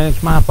problem and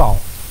it's my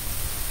fault.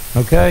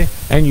 Okay?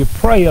 And you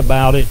pray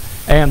about it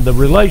and the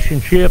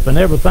relationship and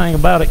everything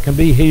about it can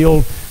be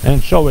healed.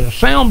 And so it's a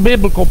sound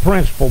biblical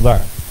principle there.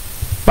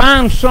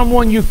 Find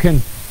someone you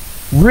can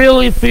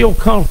really feel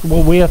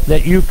comfortable with,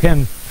 that you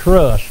can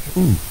trust.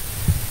 Ooh.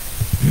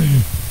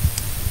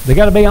 They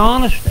got to be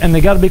honest, and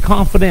they got to be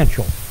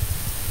confidential.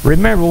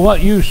 Remember,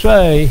 what you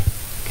say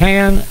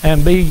can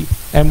and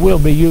will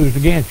be used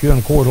against you in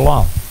a court of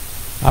law.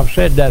 I've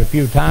said that a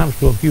few times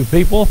to a few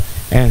people,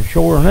 and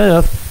sure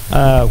enough,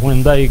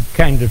 when they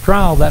came to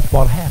trial, that's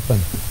what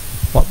happened.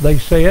 What they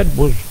said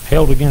was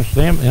held against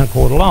them in a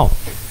court of law.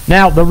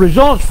 Now, the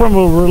results from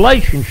a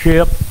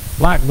relationship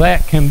like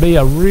that can be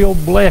a real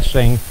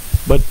blessing,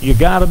 but you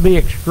got to be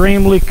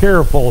extremely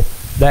careful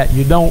that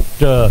you don't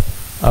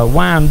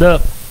wind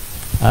up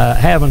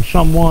having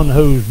someone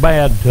who's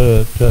bad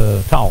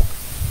to talk.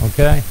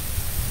 Okay?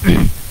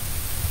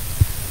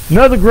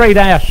 Another great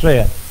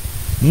asset: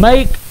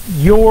 make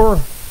your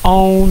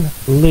own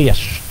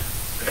list.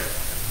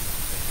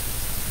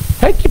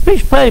 Take your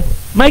piece of paper,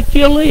 make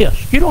you a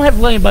list. You don't have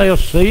to let anybody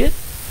else see it.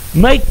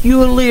 Make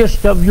you a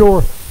list of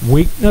your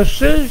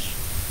weaknesses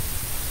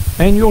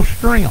and your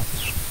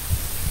strengths.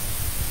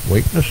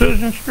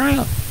 Weaknesses and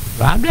strengths.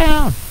 Write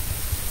down.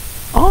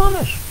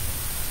 Honest.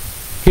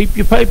 Keep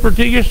your paper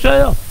to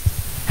yourself.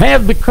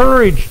 Have the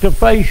courage to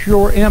face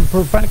your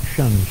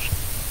imperfections.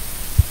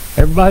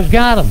 Everybody's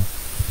got them.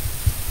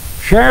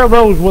 Share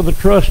those with a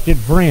trusted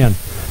friend.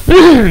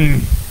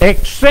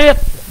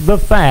 Accept the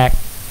fact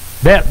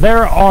that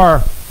there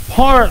are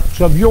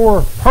parts of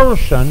your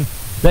person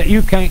that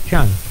you can't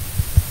change.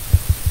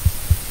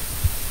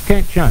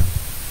 Can't change.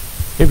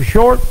 If you're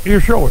short, you're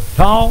short.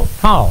 Tall,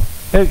 tall.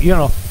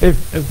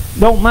 If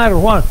don't matter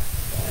what.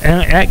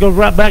 And that goes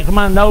right back to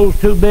my nose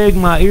too big,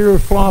 my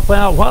ears flop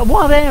out,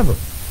 whatever.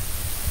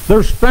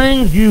 There's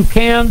things you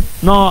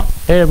cannot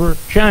ever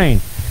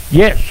change.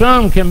 Yet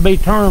some can be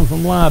turned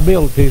from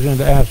liabilities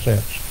into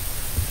assets.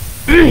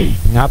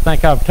 And I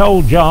think I've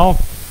told y'all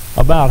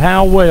about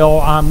how well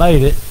I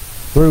made it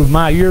through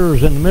my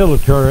years in the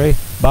military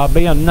by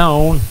being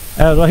known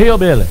as a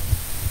hillbilly.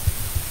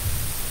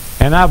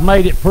 And I've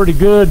made it pretty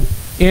good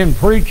in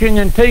preaching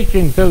and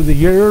teaching through the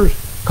years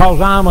because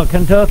I'm a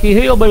Kentucky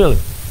hillbilly.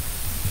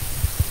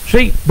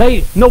 See,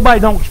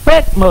 nobody don't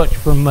expect much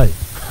from me.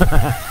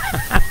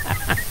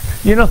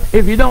 You know,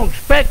 if you don't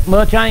expect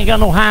much, I ain't got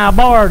no high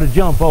bar to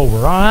jump over,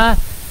 all right?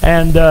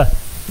 And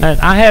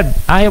I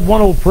had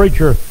one old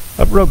preacher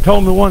up the road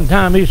told me one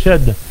time, he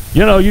said,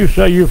 you know, you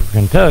say you're from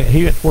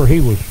Kentucky. That's where he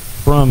was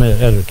from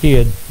as a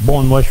kid,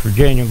 born in West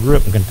Virginia, grew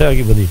up in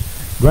Kentucky with his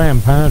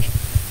grandparents.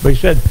 But he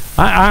said,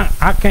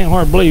 I can't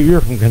hardly believe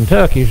you're from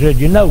Kentucky. He said,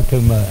 you know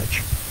too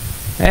much.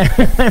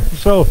 And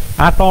so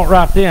I thought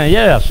right then,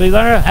 yeah, see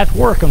there, that's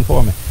working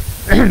for me.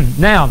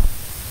 Now,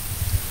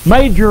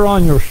 major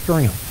on your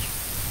strengths.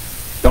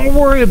 Don't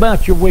worry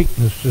about your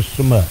weaknesses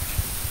so much.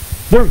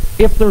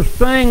 If there's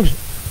things,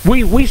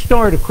 we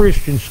started a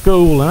Christian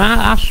school, and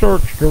I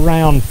searched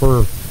around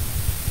for,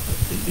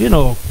 you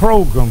know, a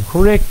program,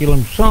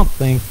 curriculum,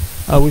 something.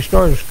 We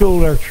started a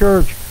school at our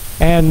church,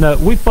 and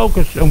we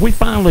focused, and we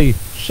finally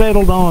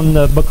settled on,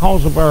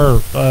 because of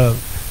our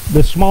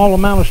the small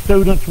amount of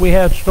students we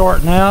had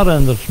starting out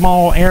and the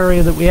small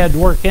area that we had to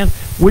work in,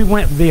 we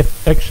went with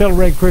the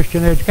Accelerated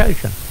Christian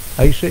Education,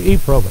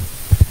 ACE program.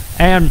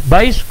 And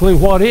basically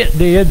what it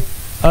did,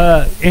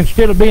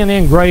 instead of being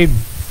in grade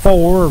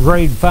 4 or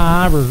grade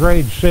 5 or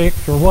grade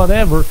 6 or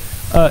whatever,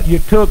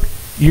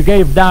 you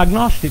gave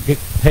diagnostic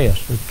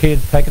tests. The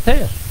kids take a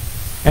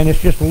test. And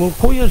it's just a little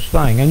quiz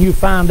thing. And you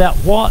find out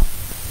what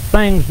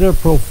things they're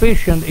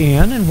proficient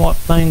in and what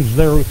things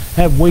they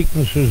have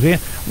weaknesses in.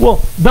 Well,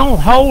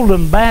 don't hold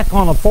them back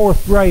on a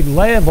 4th grade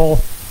level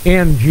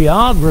in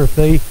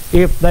geography.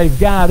 If they've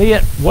got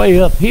it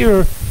way up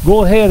here,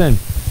 go ahead and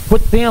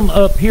put them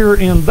up here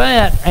in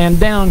that and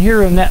down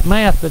here in that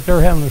math that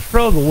they're having to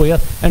struggle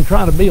with, and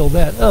try to build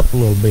that up a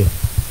little bit.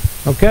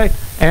 Okay?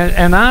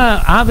 And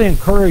I've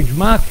encouraged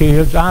my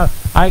kids. I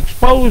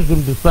exposed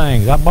them to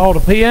things. I bought a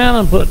piano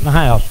and put it in the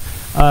house.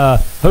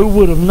 Who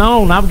would have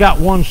known? I've got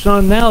one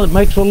son now that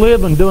makes a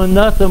living doing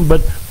nothing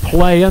but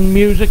playing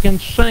music and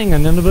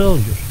singing in the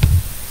villages.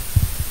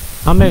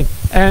 I mean,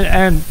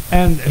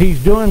 and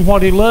he's doing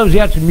what he loves. He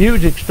had some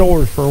music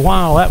stores for a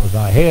while. That was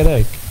a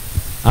headache.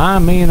 I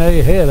mean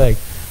a headache.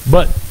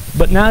 But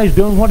now he's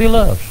doing what he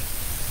loves.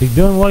 He's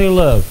doing what he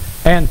loves.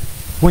 And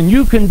when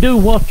you can do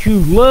what you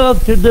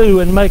love to do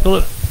and make a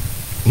living.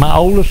 My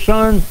oldest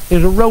son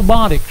is a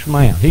robotics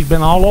man. He's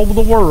been all over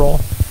the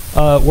world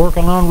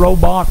working on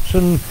robots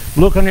and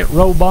looking at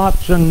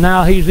robots, and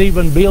now he's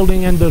even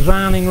building and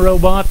designing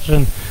robots,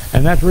 and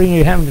that's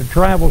really having to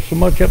travel so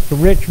much up to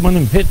Richmond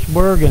and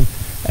Pittsburgh,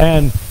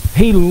 and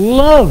he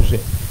loves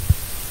it.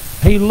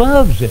 He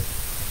loves it.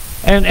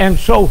 And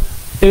so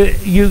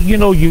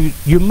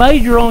you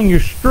major on your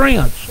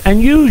strengths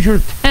and use your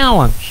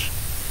talents.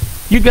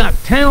 You got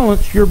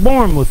talents, you're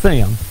born with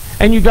them,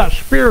 and you got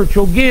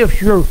spiritual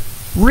gifts, you're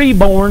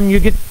reborn, you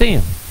get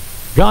them.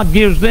 God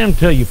gives them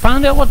to you.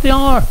 Find out what they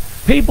are.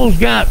 People's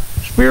got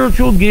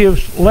spiritual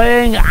gifts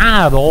laying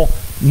idle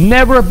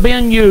never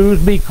been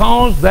used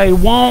because they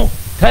won't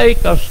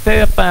take a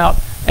step out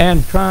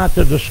and try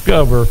to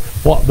discover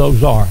what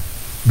those are.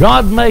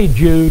 God made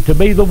you to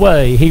be the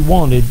way He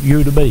wanted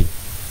you to be.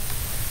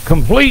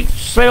 Complete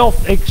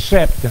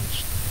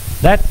self-acceptance.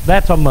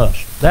 That's a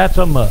must. That's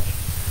a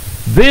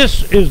must.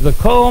 This is the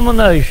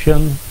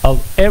culmination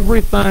of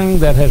everything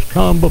that has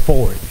come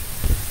before it.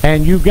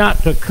 And you got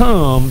to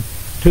come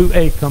to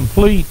a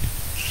complete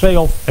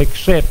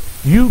self-accept.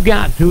 You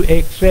got to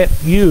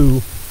accept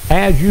you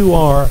as you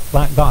are,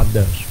 like God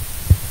does.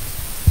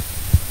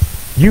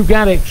 You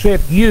got to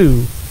accept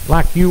you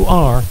like you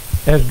are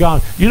as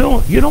God. You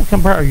don't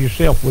compare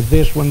yourself with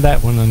this one,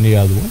 that one, and the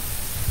other one.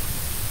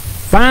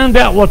 Find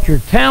out what your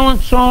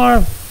talents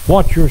are,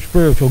 what your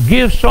spiritual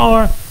gifts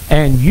are,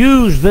 and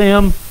use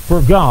them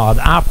for God.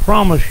 I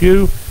promise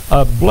you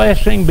a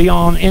blessing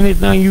beyond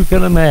anything you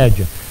can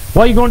imagine.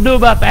 What are you going to do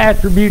about the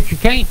attributes you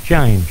can't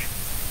change?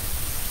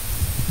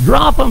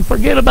 Drop them,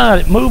 forget about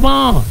it, move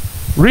on.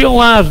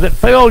 Realize that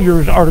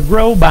failures are to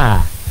grow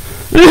by.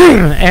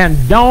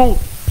 And don't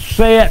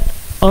set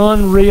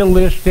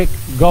unrealistic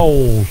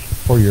goals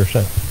for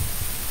yourself.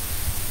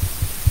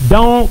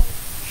 Don't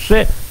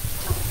set.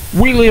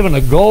 We live in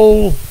a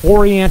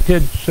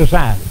goal-oriented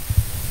society.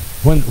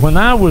 When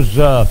I was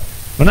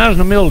in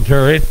the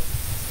military,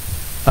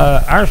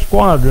 our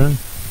squadron,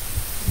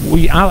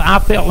 I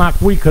felt like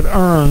we could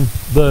earn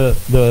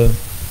the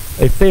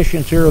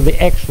efficiency or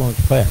the excellence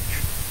patch,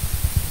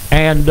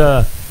 and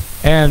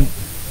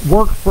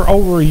worked for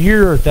over a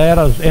year at that.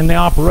 I was in the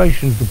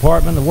operations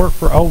department. I worked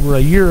for over a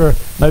year,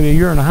 maybe a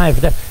year and a half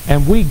at that,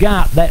 and we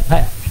got that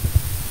patch.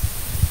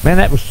 Man,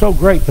 that was so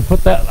great to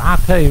put that. I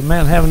tell you,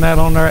 man, having that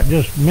on there, it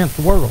just meant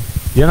the world.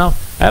 You know,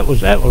 that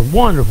was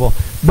wonderful.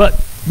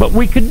 But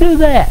we could do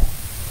that.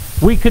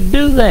 We could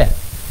do that.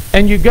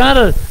 And you got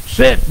to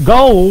set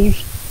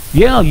goals.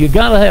 Yeah, you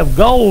got to have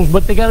goals,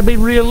 but they got to be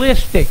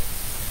realistic.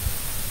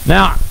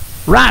 Now,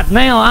 right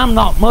now, I'm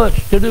not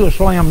much to do a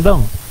slam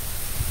dunk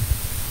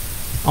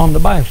on the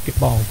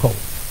basketball court,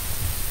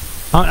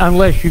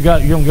 unless you're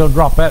going to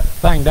drop that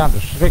thing down to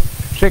six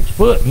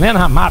foot, and then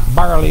I might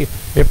barely.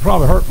 It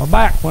probably hurt my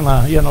back when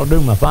I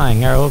do my thing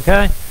there.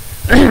 Okay,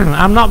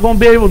 I'm not going to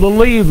be able to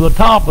leave the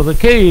top of the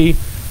key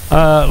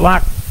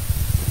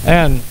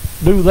and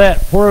do that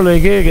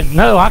whirligig.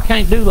 No, I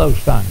can't do those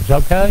things.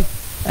 Okay,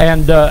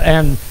 and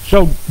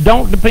so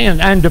don't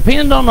depend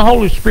on the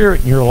Holy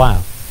Spirit in your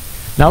life.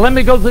 Now let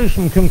me go through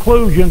some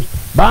conclusions.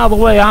 By the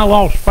way, I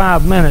lost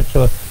 5 minutes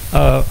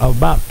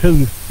about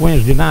 2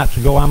 Wednesday nights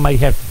ago. I may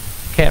have to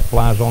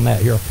capitalize on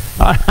that here.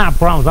 I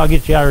promise I'll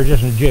get you out of here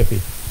just in a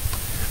jiffy.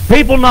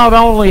 People not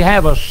only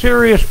have a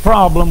serious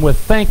problem with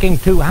thinking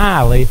too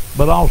highly,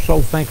 but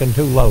also thinking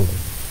too lowly.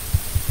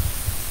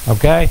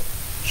 Okay?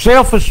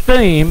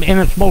 Self-esteem, in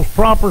its most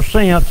proper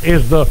sense,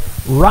 is the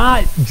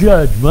right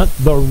judgment,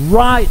 the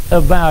right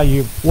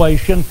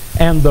evaluation,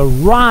 and the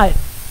right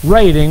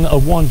rating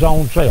of one's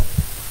own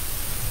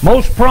self.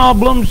 Most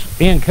problems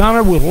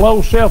encountered with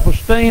low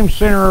self-esteem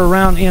center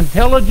around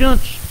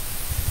intelligence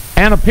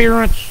and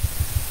appearance,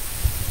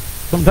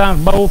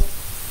 sometimes both,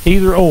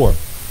 either or.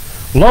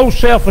 Low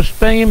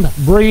self-esteem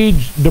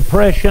breeds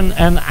depression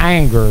and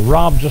anger,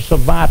 robs us of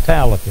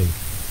vitality.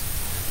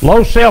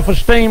 Low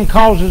self-esteem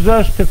causes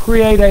us to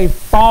create a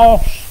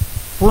false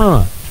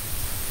front,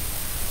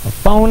 a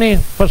phony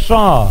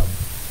facade,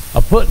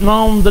 a putting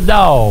on the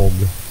dog.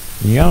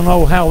 You don't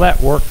know how that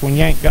works when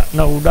you ain't got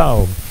no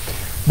dog.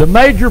 The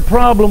major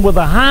problem with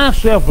a high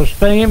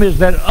self-esteem is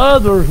that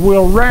others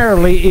will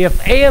rarely,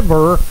 if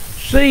ever,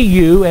 see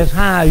you as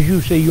high as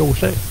you see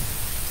yourself.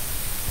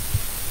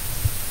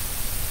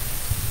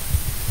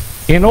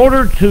 In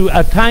order to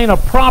attain a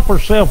proper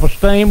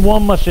self-esteem,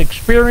 one must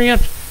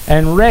experience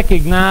and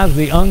recognize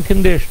the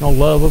unconditional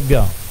love of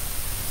God.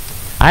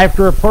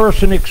 After a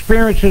person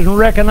experiences and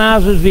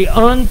recognizes the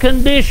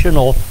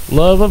unconditional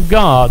love of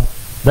God,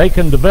 they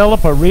can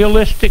develop a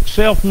realistic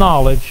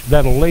self-knowledge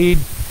that will lead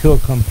to a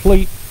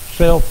complete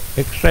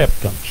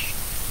self-acceptance.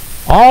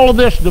 All of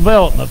this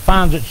development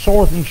finds its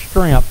source and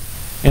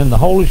strength in the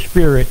Holy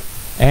Spirit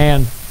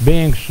and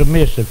being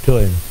submissive to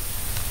Him.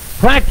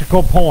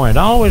 Practical point.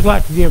 I always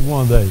like to give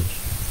one of these.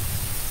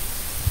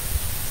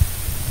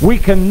 We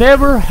can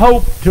never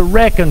hope to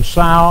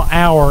reconcile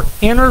our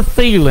inner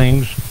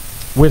feelings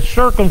with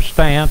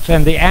circumstance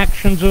and the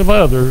actions of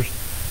others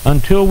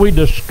until we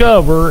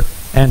discover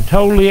and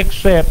totally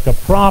accept a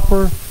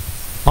proper,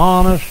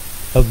 honest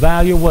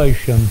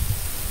evaluation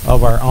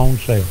of our own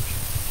selves.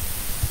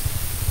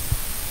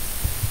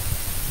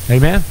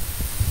 Amen?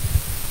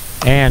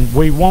 And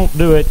we won't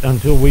do it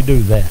until we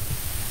do that.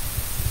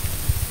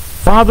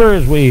 Father,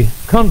 as we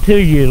come to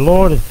you,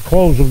 Lord, at the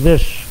close of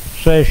this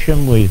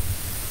session, we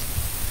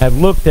have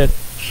looked at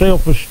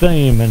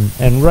self-esteem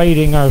and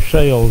rating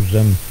ourselves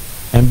and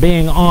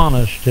being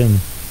honest and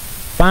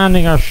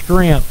finding our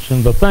strengths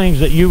and the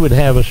things that you would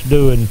have us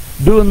do and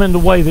do them in the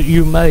way that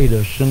you made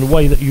us, in the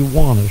way that you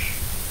want us.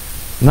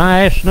 And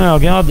I ask now,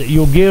 God, that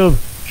you'll give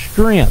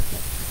strength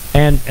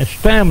and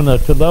stamina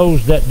to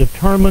those that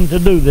determine to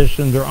do this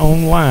in their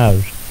own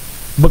lives.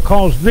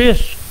 because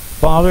this,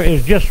 Father,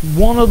 is just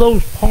one of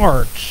those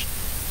parts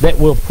that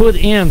will put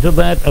into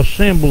that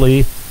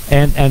assembly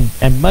and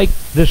make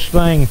this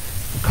thing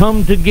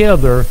come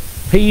together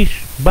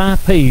piece by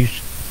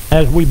piece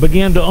as we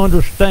begin to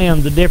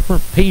understand the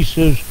different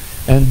pieces,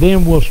 and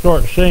then we'll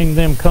start seeing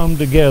them come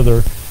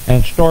together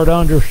and start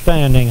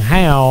understanding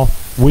how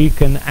we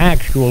can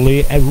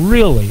actually and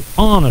really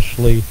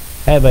honestly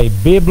have a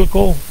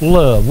biblical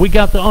love. We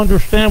got to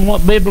understand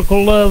what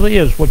biblical love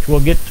is, which we'll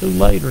get to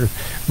later.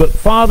 But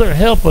Father,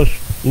 help us,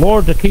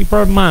 Lord, to keep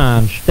our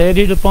minds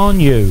steadied upon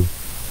you,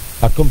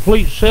 a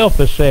complete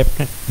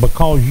self-acceptance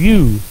because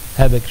you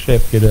have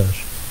accepted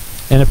us.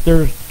 And if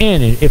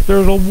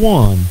there's a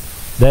one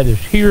that is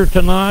here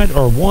tonight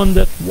or one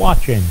that's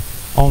watching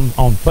on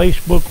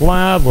Facebook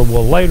Live, or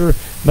will later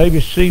maybe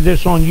see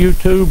this on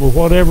YouTube or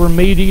whatever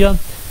media,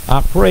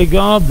 I pray,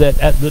 God,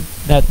 that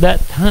at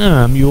that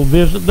time you'll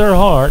visit their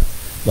heart.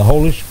 The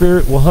Holy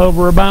Spirit will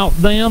hover about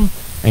them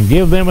and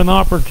give them an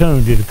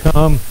opportunity to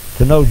come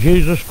to know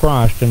Jesus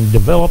Christ and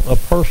develop a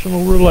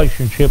personal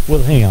relationship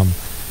with Him,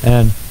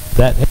 and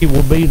that He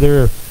will be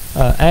their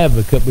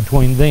advocate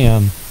between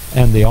them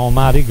and the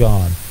Almighty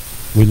God.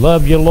 We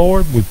love you,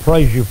 Lord. We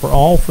praise you for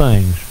all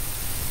things.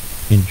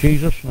 In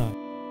Jesus' name.